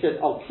along and he says,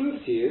 I'll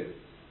prove to you.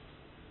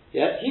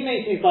 Yeah, he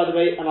maintains, by the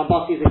way, an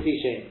ambati is a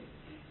klisheni,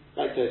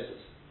 like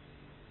Tosfos.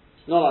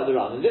 Not like the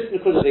Ram. And this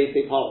nekuda they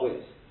part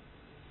ways.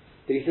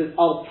 But he says,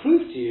 I'll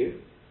prove to you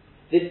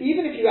that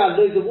even if you add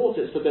loads of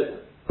water, it's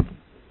forbidden.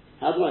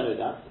 How do I know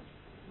that?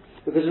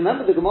 Because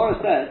remember, the Gemara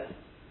said,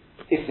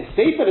 if the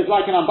sefer is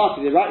like an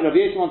ambati, right? Rabbi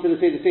Yossi wanted to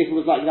say the sefer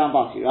was like the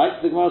ambati,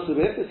 right? So the Gemara said,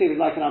 if the sefer is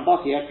like an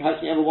ambati, how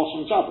can you ever wash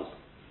on Shabbos?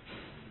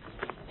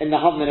 In the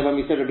Havmina, when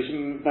we said Rabbi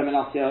Shimon ben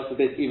Menashe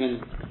forbids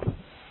even,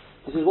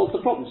 he says, what's the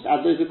problem? Just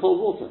add loads of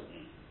cold water.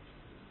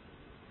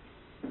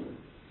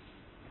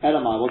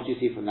 Elamai, what do you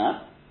see from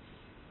that?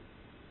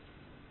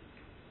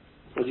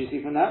 What do you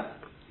see from that?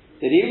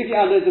 That even if you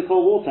add loads of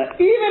cold water,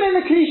 even in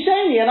the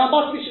klisheni, and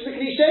ambati which is the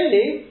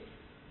klisheni,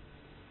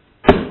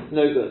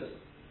 no good.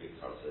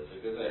 Because it's a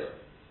gezerah.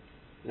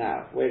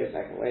 Now, wait a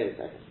second.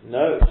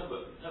 No,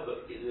 but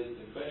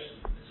the question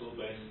is all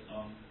based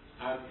on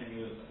how can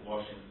you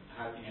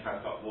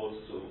have hot water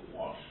to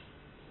wash?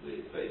 But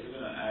if you're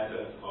going to add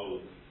a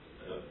whole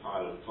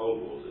pile of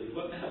cold water, you've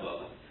got to have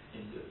a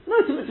No,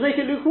 to make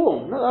it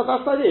lukewarm. No,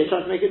 that's the idea. You're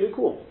trying to make it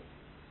lukewarm.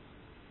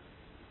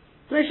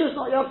 To make sure it's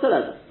not Yav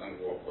Tereza. And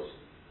what was,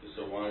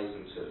 so why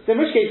isn't it? So in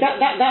which case,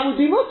 that would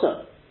be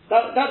mutter.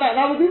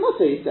 That would be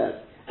mutter, he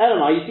says.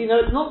 Elamai, you see,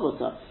 no, it's not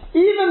mutter.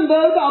 Even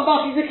though the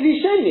ambati is a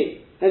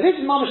klisheni. Now this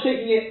is Mamash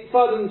taking it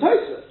further than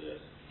Tosfos. Yes.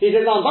 He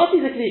says ambati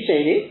is a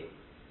klisheni,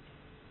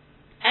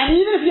 and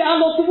even if you add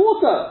lots of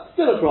water,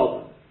 still a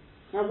problem.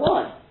 Now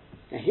why?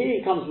 Now here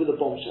he comes with a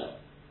bombshell.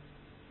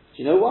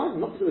 Do you know why?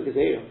 Not because of the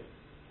gezerah.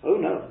 Oh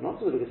no, not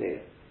because of the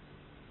gezerah.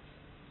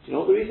 Do you know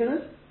what the reason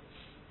is?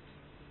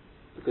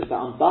 Because the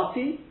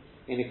ambati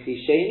in a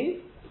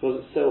klisheni, because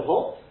it's so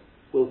hot,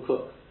 will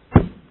cook.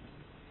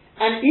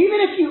 And even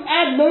if you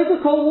add loads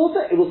of cold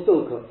water, it will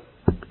still cook.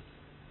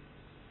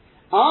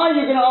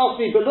 You're going to ask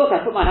me, but look,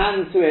 I put my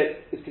hand into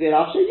it, it's Kedei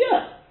Afshe?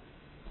 Yeah.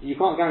 You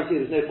can't guarantee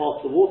there's no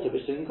part of the water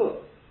which didn't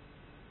cook.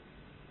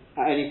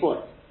 At any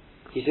point.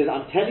 He says,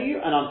 I'm telling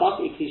you, and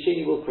ambati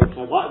klisheni will cook.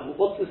 Now,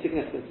 what's the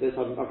significance of this?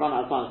 I've run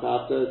out of time, so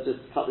I have to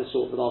just cut this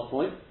short for the last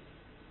point.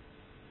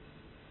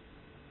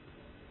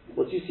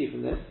 what do you see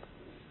from this?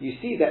 You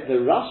see that the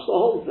Rashba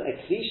holds that a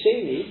Kli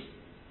Sheni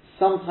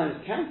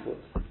sometimes can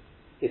cook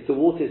if the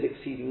water is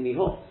exceedingly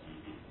hot.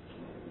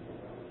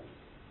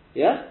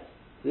 Yeah?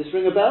 Does this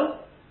ring a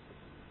bell?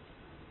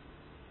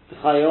 The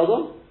Chayei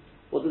Adam?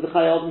 What did the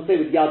Chayei Adam say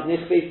with Yad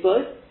Nichbeis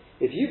Bo?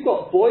 If you've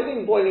got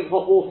boiling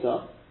hot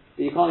water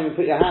that you can't even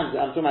put your hands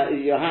in, I'm talking about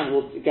your hand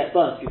will get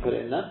burnt if you put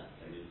it in there.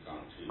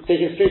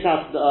 Take it straight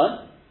out of the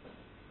urn.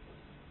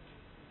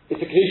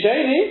 It's a Kli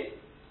Sheni.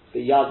 The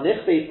Yad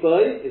Nichbeis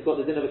Bo has got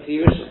the din of a Kli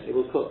Rishon. It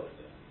will cook.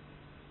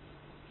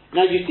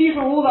 Now you see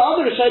from all the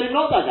other Rishonim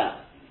not like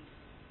that.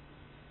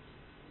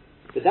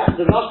 But that's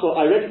the Rashba.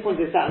 I already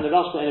pointed this out in the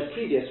Rashba in a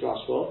previous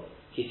Rashba.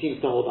 He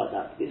seems to hold like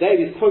that. There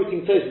he's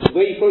quoting Tosfos. The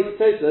way he quoted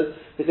Tosfos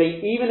is saying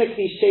even a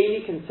Kli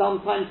Sheni can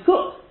sometimes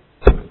cook.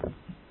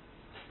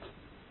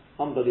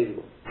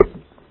 Unbelievable.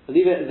 I'll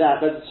leave it at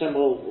that.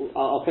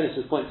 I'll finish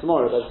this point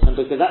tomorrow.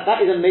 Because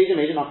that is a major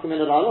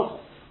nafkamina of halacha.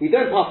 We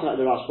don't pass on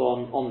the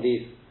Rashba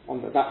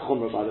on that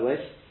chumrah, by the way,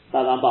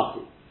 that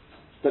Ambasi.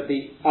 But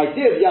the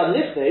idea of Yad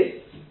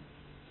Nichbeis,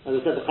 as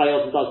I said, the Chayei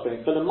Adam does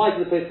bring, but the might of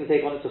the person can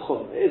take on it to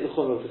chumrah. It is a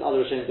chumrah because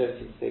other Rishonim don't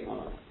seem to take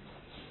on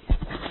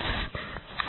it.